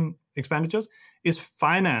services-driven expenditures, is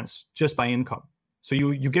financed just by income. So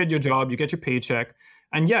you get your job, you get your paycheck,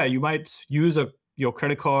 and yeah, you might use your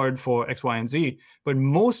credit card for X, Y, and Z, but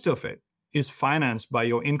most of it is financed by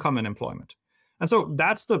your income and employment. And so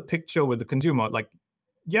that's the picture with the consumer. Like,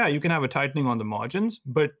 yeah, you can have a tightening on the margins,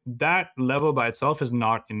 but that level by itself is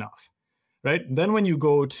not enough, right? Then when you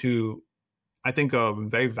go to, I think a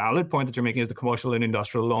very valid point that you're making is the commercial and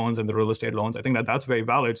industrial loans and the real estate loans. I think that's very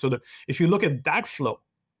valid. So if you look at that flow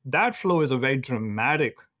is a very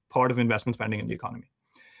dramatic part of investment spending in the economy.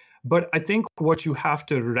 But I think what you have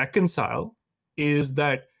to reconcile is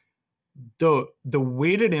that the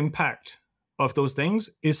weighted impact of those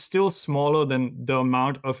things is still smaller than the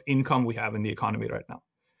amount of income we have in the economy right now.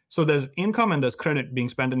 So there's income and there's credit being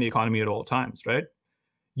spent in the economy at all times, right?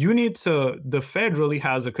 The Fed really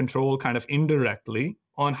has a control kind of indirectly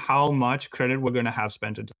on how much credit we're going to have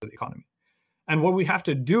spent into the economy. And what we have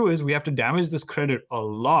to do is we have to damage this credit a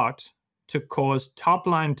lot to cause top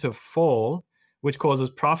line to fall, which causes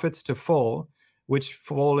profits to fall, which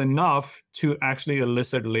fall enough to actually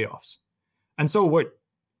elicit layoffs. And so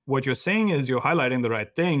what you're saying is you're highlighting the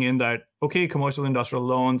right thing in that, okay, commercial industrial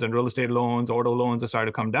loans and real estate loans, auto loans are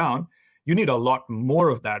starting to come down. You need a lot more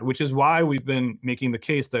of that, which is why we've been making the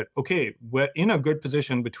case that, okay, we're in a good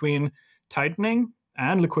position between tightening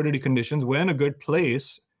and liquidity conditions. We're in a good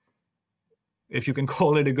place, if you can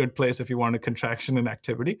call it a good place, if you want a contraction in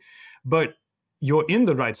activity, but you're in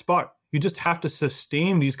the right spot. You just have to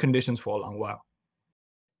sustain these conditions for a long while.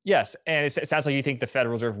 Yes, and it sounds like you think the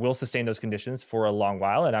Federal Reserve will sustain those conditions for a long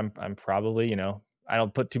while, and I'm probably, I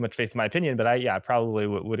don't put too much faith in my opinion, but I probably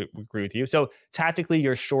would agree with you. So tactically,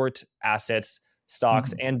 you're short assets,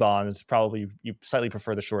 stocks, and bonds. Probably you slightly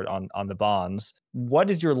prefer the short on the bonds. What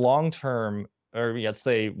is your long-term, or let's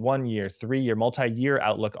say 1 year, 3 year, multi-year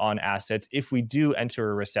outlook on assets if we do enter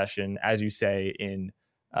a recession, as you say in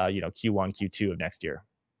Q1, Q2 of next year?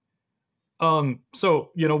 So,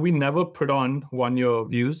 we never put on 1 year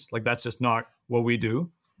views. Like, that's just not what we do.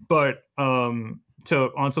 But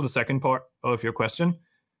to answer the second part of your question,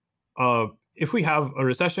 if we have a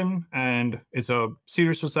recession and it's a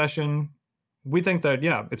serious recession, we think that,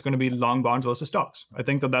 yeah, it's going to be long bonds versus stocks. I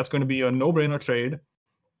think that that's going to be a no-brainer trade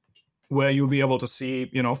where you'll be able to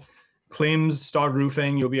see, claims start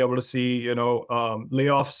roofing. You'll be able to see,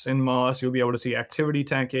 layoffs in mass. You'll be able to see activity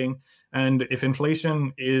tanking. And if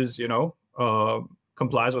inflation is,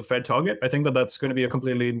 complies with Fed target, I think that that's going to be a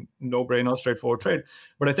completely no-brainer, straightforward trade.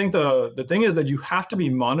 But I think the thing is that you have to be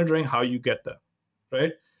monitoring how you get there,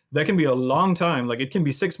 right? That can be a long time. Like, it can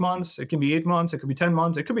be 6 months, it can be 8 months, it could be 10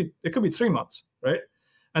 months, it could be 3 months, right?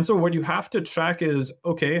 And so what you have to track is,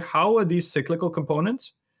 okay, how are these cyclical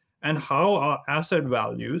components and how are asset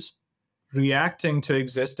values reacting to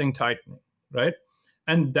existing tightening, right?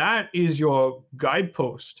 And that is your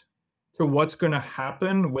guidepost to what's going to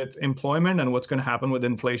happen with employment and what's going to happen with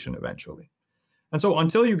inflation eventually. And so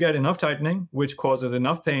until you get enough tightening, which causes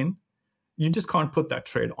enough pain, you just can't put that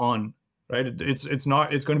trade on right? It's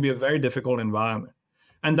not, it's going to be a very difficult environment.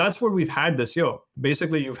 And that's what we've had this year.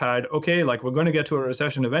 Basically, you've had, okay, like we're going to get to a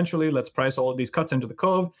recession eventually. Let's price all of these cuts into the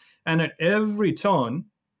curve. And at every turn,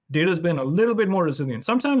 data's been a little bit more resilient.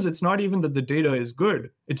 Sometimes it's not even that the data is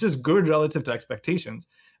good. It's just good relative to expectations.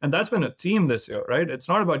 And that's been a theme this year, right? It's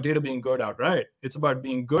not about data being good outright. It's about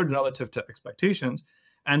being good relative to expectations.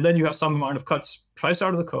 And then you have some amount of cuts priced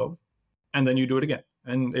out of the curve, and then you do it again.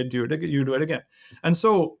 And you do it again. And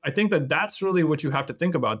so I think that that's really what you have to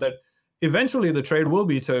think about, that eventually the trade will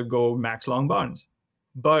be to go max long bonds.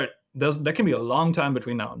 But there can be a long time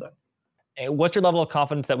between now and then. And what's your level of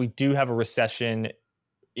confidence that we do have a recession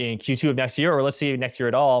in Q2 of next year, or let's say next year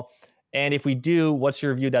at all? And if we do, what's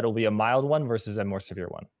your view that it will be a mild one versus a more severe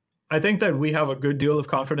one? I think that we have a good deal of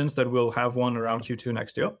confidence that we'll have one around Q2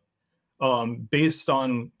 next year, based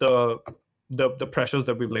on the pressures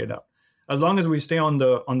that we've laid out. As long as we stay on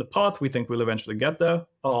the path, we think we'll eventually get there.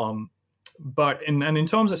 But in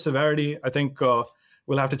terms of severity, I think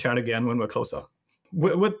we'll have to chat again when we're closer.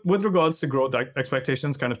 With regards to growth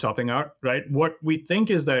expectations kind of topping out, right? What we think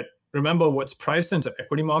is that, remember, what's priced into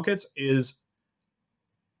equity markets is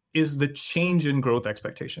the change in growth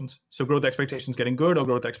expectations. So growth expectations getting good or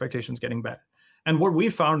growth expectations getting bad. And what we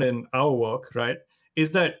found in our work, right,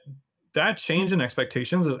 is that change in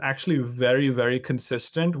expectations is actually very, very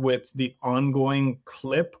consistent with the ongoing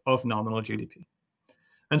clip of nominal GDP.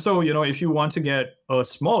 And so, if you want to get a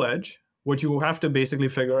small edge, what you have to basically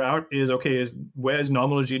figure out is, okay, where is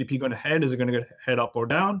nominal GDP going to head? Is it going to head up or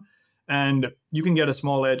down? And you can get a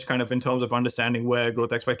small edge kind of in terms of understanding where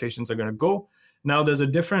growth expectations are going to go. Now, there's a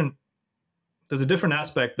different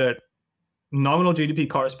aspect that nominal GDP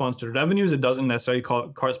corresponds to revenues. It doesn't necessarily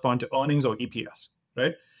correspond to earnings or EPS,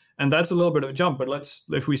 right? And that's a little bit of a jump. But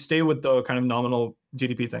if we stay with the kind of nominal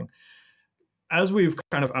GDP thing, as we've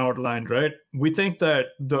kind of outlined, right, we think that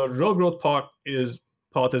the real growth path is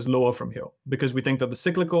lower from here, because we think that the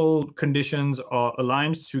cyclical conditions are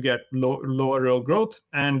aligned to get lower real growth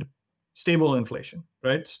and stable inflation,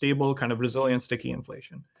 right? Stable, kind of resilient, sticky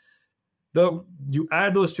inflation. You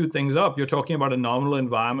add those two things up, you're talking about a nominal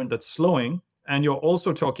environment that's slowing, and you're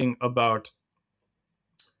also talking about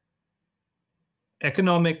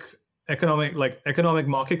economic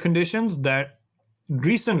market conditions that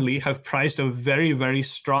recently have priced a very, very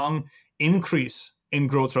strong increase in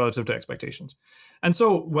growth relative to expectations. And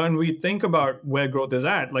so when we think about where growth is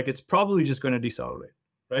at, like, it's probably just going to decelerate,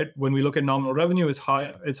 right? When we look at nominal revenue, it's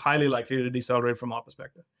highly likely to decelerate from our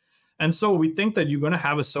perspective. And so we think that you're going to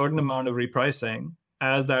have a certain amount of repricing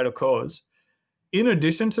as that occurs. In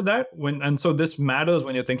addition to that, and so this matters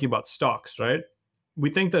when you're thinking about stocks, right? We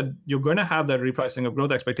think that you're going to have that repricing of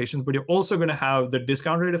growth expectations, but you're also going to have the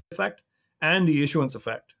discount rate effect and the issuance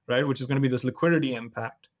effect, right? Which is going to be this liquidity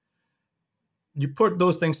impact. You put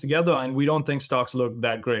those things together, and we don't think stocks look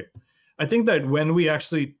that great. I think that when we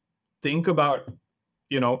actually think about,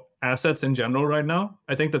 assets in general right now,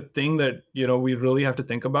 I think the thing that, we really have to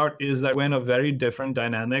think about is that we're in a very different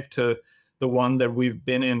dynamic to the one that we've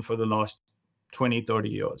been in for the last 20, 30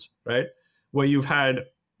 years, right? Where you've had,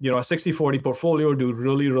 a 60-40 portfolio do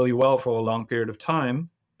really, really well for a long period of time.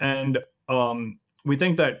 And we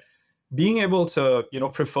think that being able to,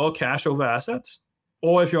 prefer cash over assets,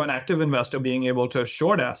 or if you're an active investor, being able to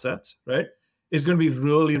short assets, right, is going to be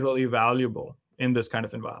really, really valuable in this kind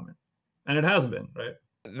of environment. And it has been, right?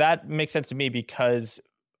 That makes sense to me, because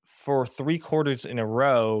for 3 quarters in a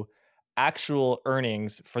row, actual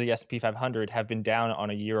earnings for the S&P 500 have been down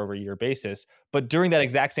on a year-over-year basis. But during that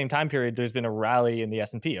exact same time period, there's been a rally in the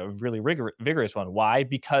S&P, a really vigorous one. Why?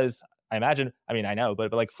 Because I know,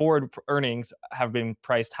 but like forward earnings have been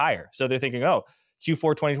priced higher. So they're thinking, oh,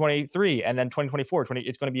 Q4 2023 and then 2024,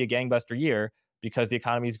 it's going to be a gangbuster year because the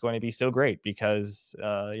economy is going to be so great because,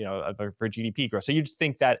 for GDP growth. So you just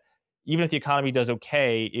think that even if the economy does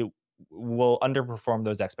okay, it will underperform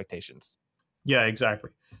those expectations. Yeah, exactly.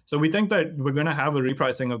 So we think that we're going to have a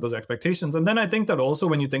repricing of those expectations. And then I think that also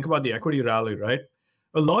when you think about the equity rally, right,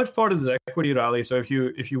 a large part of this equity rally, so if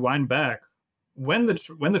you wind back, when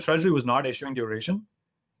the Treasury was not issuing duration,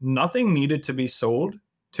 nothing needed to be sold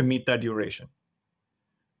to meet that duration.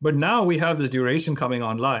 But now we have this duration coming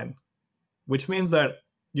online, which means that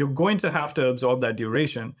you're going to have to absorb that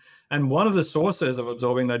duration. And one of the sources of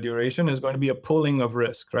absorbing that duration is going to be a pooling of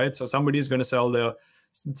risk, right? So somebody is going to sell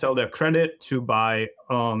their credit to buy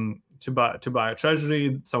a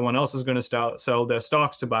Treasury. Someone else is going to sell their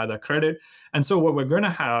stocks to buy that credit. And so what we're going to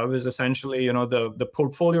have is essentially, the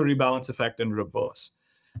portfolio rebalance effect in reverse.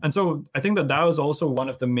 And so I think that was also one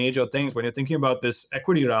of the major things when you're thinking about this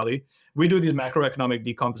equity rally. We do these macroeconomic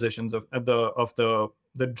decompositions of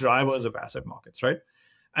the drivers of asset markets, right?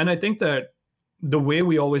 And I think that the way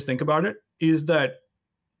we always think about it is that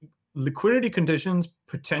liquidity conditions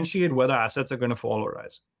potentiate whether assets are going to fall or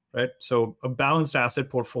rise, right? So a balanced asset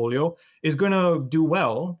portfolio is going to do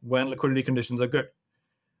well when liquidity conditions are good.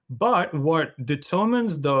 But what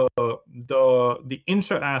determines the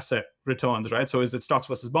intra-asset returns, right? So is it stocks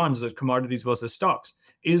versus bonds, is it commodities versus stocks,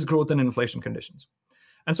 is growth and inflation conditions.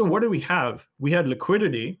 And so what do we have? We had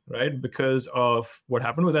liquidity, right? Because of what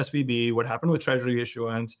happened with SVB, what happened with Treasury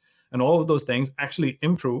issuance, and all of those things actually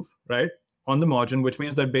improve, right? On the margin, which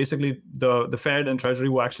means that basically the Fed and Treasury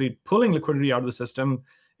were actually pulling liquidity out of the system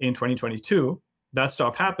in 2022. That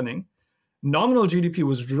stopped happening. Nominal GDP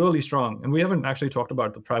was really strong. And we haven't actually talked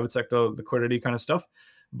about the private sector liquidity kind of stuff,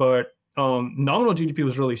 but nominal GDP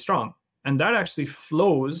was really strong. And that actually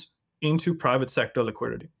flows into private sector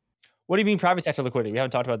liquidity. What do you mean private sector liquidity? We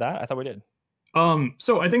haven't talked about that. I thought we did.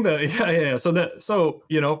 So I think that yeah. So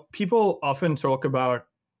people often talk about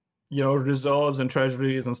reserves and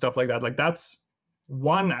treasuries and stuff like that. Like that's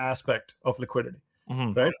one aspect of liquidity,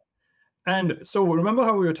 right? And so remember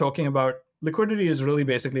how we were talking about liquidity is really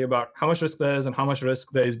basically about how much risk there is and how much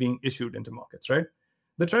risk there is being issued into markets, right?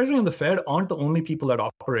 The Treasury and the Fed aren't the only people that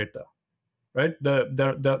operate there, right?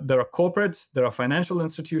 There are corporates, there are financial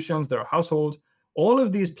institutions, there are households. All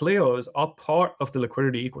of these players are part of the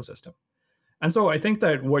liquidity ecosystem. And so I think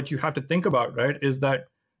that what you have to think about, right, is that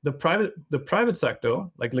the private sector,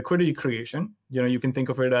 like liquidity creation, you can think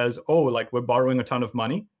of it as, like we're borrowing a ton of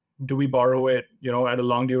money. Do we borrow it, at a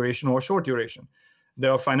long duration or short duration?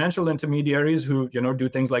 There are financial intermediaries who, do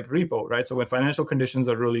things like repo, right? So when financial conditions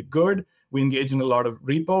are really good, we engage in a lot of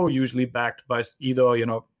repo, usually backed by either,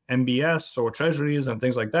 MBS or treasuries and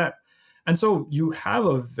things like that. And so you have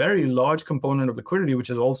a very large component of liquidity, which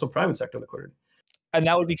is also private sector liquidity. And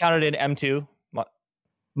that would be counted in M2?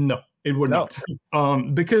 No, it would not.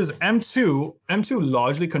 Because M2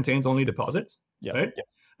 largely contains only deposits, right? Yep.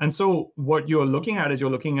 And so what you're looking at is you're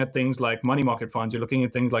looking at things like money market funds, you're looking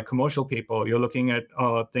at things like commercial paper, you're looking at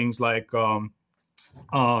things like, kind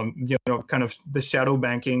of the shadow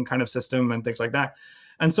banking kind of system and things like that.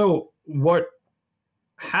 And so what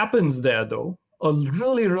happens there, though, a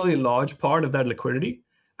really, really large part of that liquidity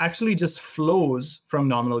actually just flows from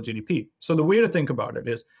nominal GDP. So the way to think about it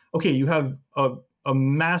is, okay, you have a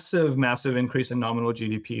massive, massive increase in nominal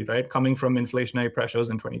GDP, right, coming from inflationary pressures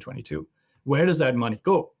in 2022. Where does that money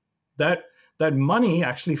go? That money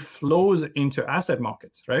actually flows into asset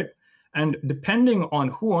markets, right? And depending on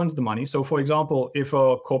who owns the money, so for example, if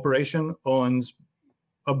a corporation owns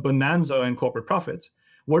a bonanza in corporate profits,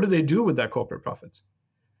 what do they do with that corporate profits?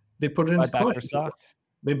 They put it into commercial stock.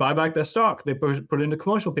 They buy back their stock. They put it into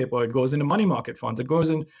commercial paper. It goes into money market funds. It goes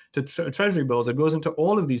into treasury bills. It goes into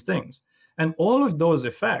all of these things. And all of those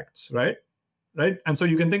effects, right? And so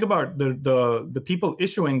you can think about the people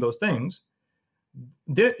issuing those things,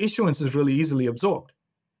 their issuance is really easily absorbed.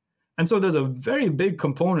 And so there's a very big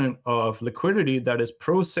component of liquidity that is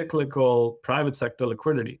pro-cyclical private sector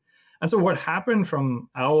liquidity. And so what happened from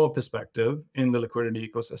our perspective in the liquidity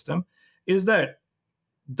ecosystem is that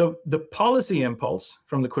the policy impulse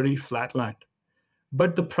from liquidity flatlined,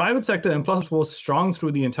 but the private sector impulse was strong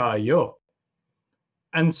through the entire year.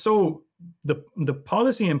 And so the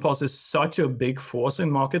policy impulse is such a big force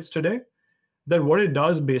in markets today that what it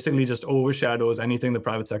does basically just overshadows anything the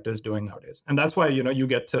private sector is doing nowadays. And that's why, you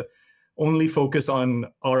get to only focus on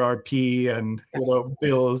RRP and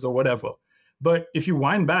bills or whatever. But if you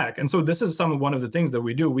wind back, and so this is one of the things that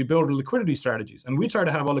we do, we build liquidity strategies, and we try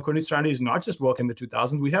to have our liquidity strategies not just work in the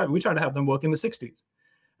 2000s, we try to have them work in the 60s.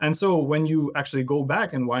 And so when you actually go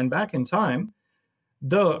back and wind back in time,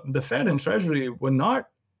 the Fed and Treasury were not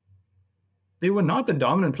the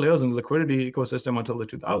dominant players in the liquidity ecosystem until the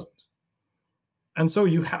 2000s. And so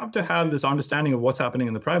you have to have this understanding of what's happening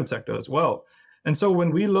in the private sector as well. And so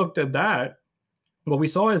when we looked at that, what we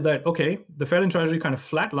saw is that, okay, the Fed and Treasury kind of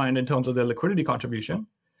flatlined in terms of their liquidity contribution.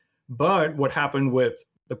 But what happened with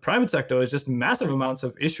the private sector is just massive amounts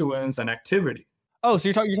of issuance and activity. Oh, so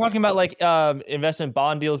you're talking about like investment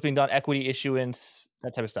bond deals being done, equity issuance,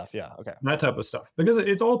 that type of stuff. Yeah, okay. That type of stuff, because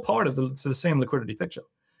it's all part of the same liquidity picture.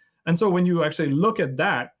 And so when you actually look at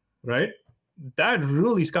that, right, that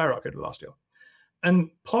really skyrocketed last year.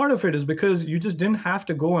 And part of it is because you just didn't have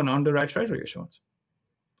to go and underwrite Treasury issuance.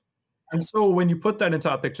 And so when you put that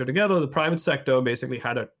entire picture together, the private sector basically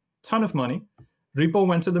had a ton of money. Repo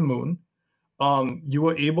went to the moon. You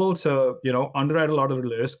were able to, underwrite a lot of the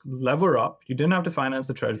risk, lever up. You didn't have to finance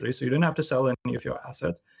the Treasury, so you didn't have to sell any of your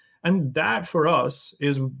assets. And that, for us,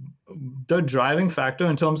 is the driving factor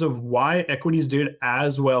in terms of why equities did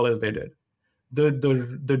as well as they did. So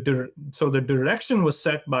the direction was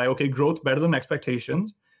set by, okay, growth better than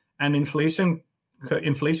expectations. and inflation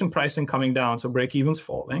pricing coming down, so break evens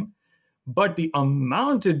falling. But the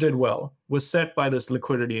amount it did well was set by this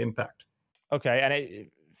liquidity impact. Okay, and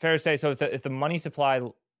fair to say, so if the money supply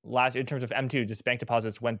last in terms of M2, just bank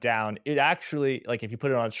deposits went down, it actually, like if you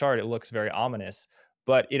put it on a chart, it looks very ominous,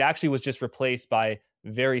 but it actually was just replaced by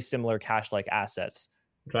very similar cash-like assets.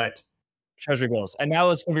 Right. Treasury bills. And now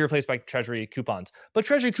it's going to be replaced by Treasury coupons. But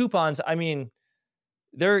Treasury coupons, I mean,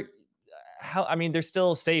 they're they're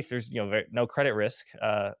still safe. There's no credit risk,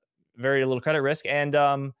 very little credit risk, and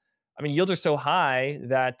I mean yields are so high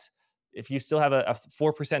that if you still have a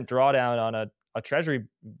 4% drawdown on a Treasury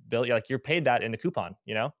bill, you're paid that in the coupon.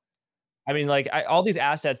 I mean, like all these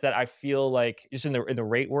assets that I feel like just in the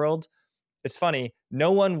rate world, it's funny.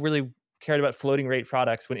 No one really cared about floating rate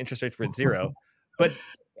products when interest rates were at zero,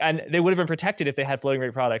 and they would have been protected if they had floating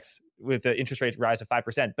rate products with the interest rate rise of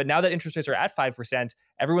 5%. But now that interest rates are at 5%,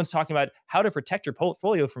 everyone's talking about how to protect your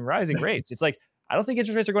portfolio from rising rates. It's like, I don't think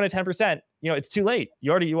interest rates are going to 10%. It's too late.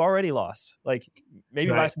 You already lost. Like maybe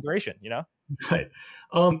buy some duration, Right.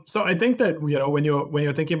 So I think that, when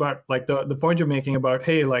you're thinking about like the point you're making about,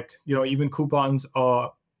 hey, like, even coupons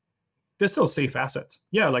they're still safe assets.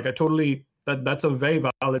 Yeah. Like that's a very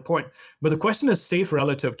valid point. But the question is safe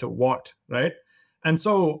relative to what, right? And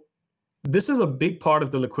so this is a big part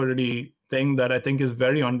of the liquidity thing that I think is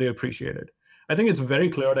very underappreciated. I think it's very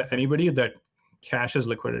clear to anybody that cash is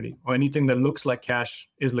liquidity, or anything that looks like cash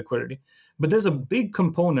is liquidity. But there's a big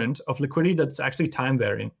component of liquidity that's actually time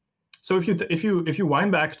varying. So if you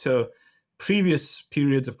wind back to previous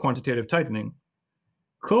periods of quantitative tightening,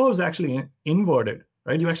 curves actually inverted,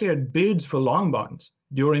 right? You actually had bids for long bonds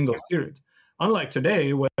during those periods. Unlike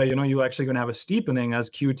today, where you're actually going to have a steepening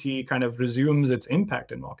as QT kind of resumes its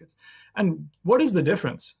impact in markets. And what is the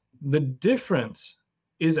difference? The difference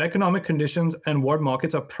is economic conditions and what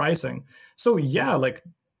markets are pricing. So yeah, like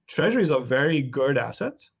treasuries are very good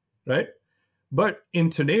assets, right? But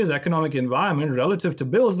in today's economic environment, relative to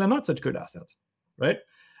bills, they're not such good assets, right?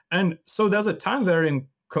 And so there's a time varying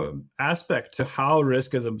aspect to how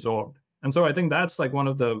risk is absorbed. And so I think that's like one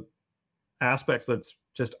of the aspects that's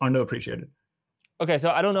just underappreciated. Okay,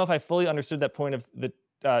 so I don't know if I fully understood that point of the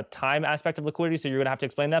time aspect of liquidity, so you're going to have to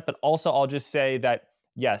explain that. But also, I'll just say that,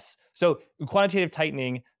 yes. So quantitative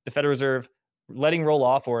tightening, the Federal Reserve letting roll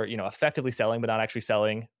off or effectively selling, but not actually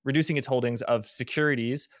selling, reducing its holdings of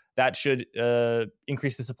securities that should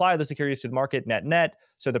increase the supply of the securities to the market net.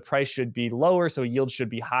 So the price should be lower, so yields should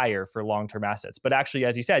be higher for long-term assets. But actually,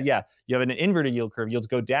 as you said, yeah, you have an inverted yield curve. Yields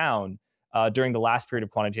go down during the last period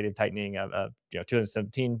of quantitative tightening of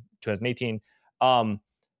 2017, 2018.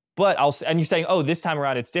 But and you're saying, oh, this time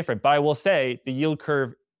around it's different. But I will say the yield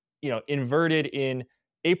curve, inverted in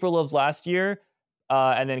April of last year,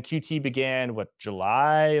 and then QT began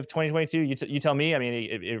July of 2022. You tell me. I mean,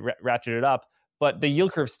 it ratcheted up, but the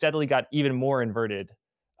yield curve steadily got even more inverted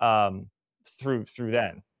through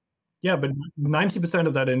then. Yeah, but 90%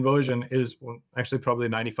 of that inversion is actually probably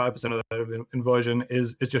 95% of that inversion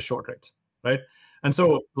is just short rates, right? And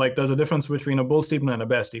so, like, there's a difference between a bull steepener and a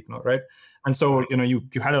bear steepener, right? And so, you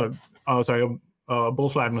had a bull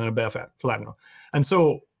flattener and a bear flattener. And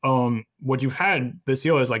so, what you've had this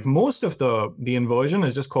year is like most of the inversion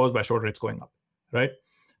is just caused by short rates going up, right?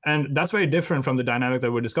 And that's very different from the dynamic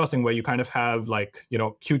that we're discussing, where you kind of have like,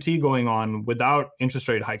 QT going on without interest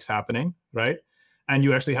rate hikes happening, right? And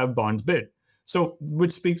you actually have bonds bid. So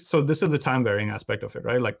this is the time varying aspect of it,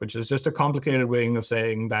 right? Like, which is just a complicated way of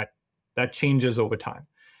saying that changes over time.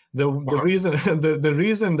 The reason the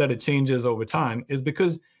reason that it changes over time is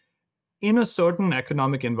because in a certain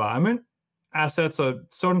economic environment,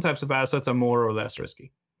 certain types of assets are more or less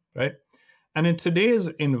risky, right? And in today's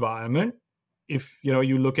environment, if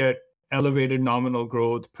you look at elevated nominal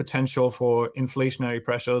growth, potential for inflationary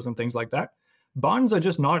pressures and things like that, bonds are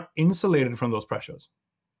just not insulated from those pressures,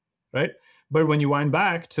 right? But when you wind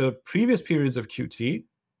back to previous periods of QT,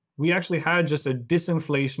 we actually had just a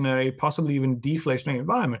disinflationary, possibly even deflationary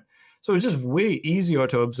environment. So it's just way easier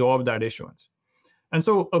to absorb that issuance. And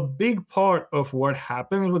so a big part of what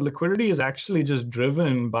happens with liquidity is actually just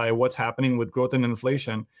driven by what's happening with growth and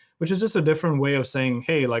inflation, which is just a different way of saying,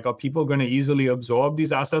 hey, like, are people going to easily absorb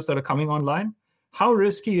these assets that are coming online? How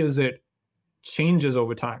risky is it? Changes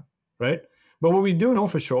over time, right? But what we do know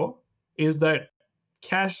for sure is that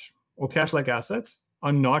cash or cash-like assets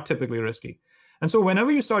are not typically risky. And so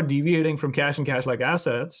whenever you start deviating from cash and cash-like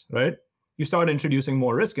assets, right, you start introducing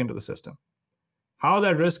more risk into the system. How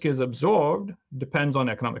that risk is absorbed depends on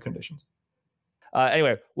economic conditions.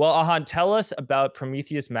 Anyway, well, Ahan, tell us about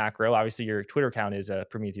Prometheus Macro. Obviously, your Twitter account is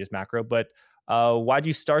Prometheus Macro, but Why do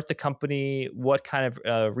you start the company? What kind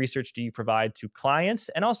of research do you provide to clients?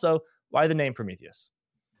 And also, why the name Prometheus?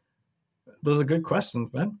 Those are good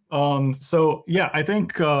questions, man. So yeah, I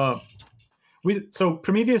think so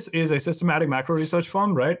Prometheus is a systematic macro research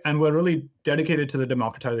firm, right? And we're really dedicated to the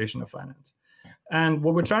democratization of finance. And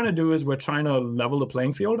what we're trying to do is we're trying to level the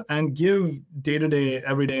playing field and give day-to-day,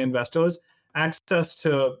 everyday investors access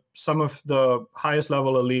to some of the highest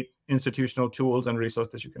level elite institutional tools and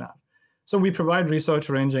resources you can have. So we provide research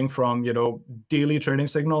ranging from, daily trading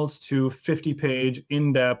signals to 50-page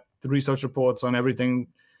in-depth research reports on everything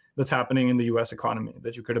that's happening in the US economy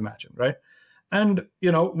that you could imagine, right? And,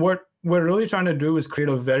 what we're really trying to do is create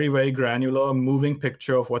a very, very granular, moving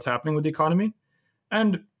picture of what's happening with the economy.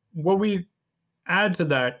 And what we add to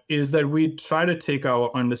that is that we try to take our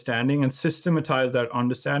understanding and systematize that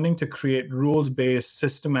understanding to create rules-based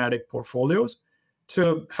systematic portfolios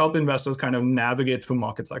to help investors kind of navigate through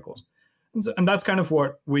market cycles. And that's kind of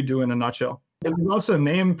what we do in a nutshell. There's also a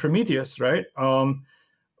name Prometheus, right?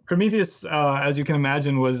 Prometheus, as you can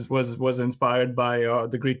imagine, was inspired by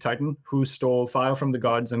the Greek Titan who stole fire from the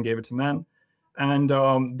gods and gave it to man. And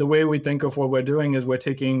the way we think of what we're doing is we're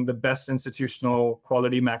taking the best institutional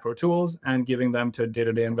quality macro tools and giving them to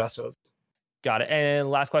day-to-day investors. Got it. And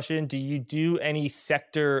last question, do you do any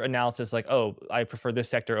sector analysis like, oh, I prefer this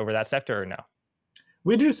sector over that sector or no?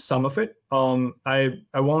 We do some of it. I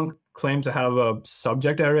won't claim to have a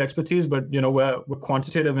subject area expertise, but we're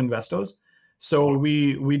quantitative investors. So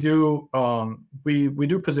we do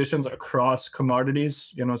positions across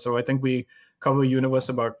commodities. So I think we cover a universe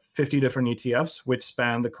about 50 different ETFs, which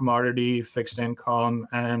span the commodity, fixed income,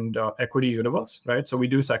 and equity universe, right? So we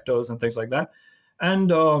do sectors and things like that.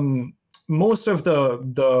 And most of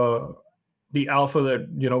the alpha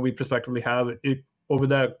that we prospectively have over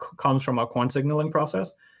there comes from our quant signaling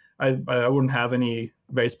process. I wouldn't have any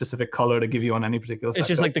very specific color to give you on any particular sector. It's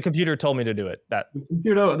just like the computer told me to do it.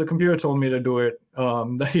 The computer told me to do it.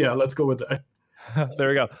 Yeah, let's go with that. There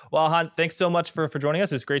we go. Well, Han, thanks so much for joining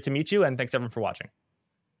us. It was great to meet you, and thanks everyone for watching.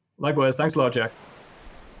 Likewise. Thanks a lot, Jack.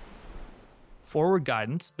 Forward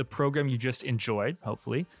Guidance, the program you just enjoyed,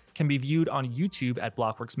 hopefully, can be viewed on YouTube at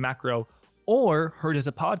Blockworks Macro or heard as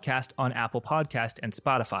a podcast on Apple Podcast and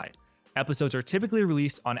Spotify. Episodes are typically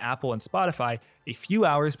released on Apple and Spotify a few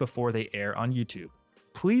hours before they air on YouTube.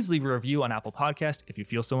 Please leave a review on Apple Podcast if you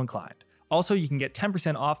feel so inclined. Also, you can get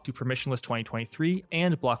 10% off to Permissionless 2023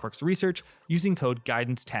 and Blockworks Research using code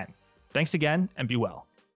GUIDANCE10. Thanks again, and be well.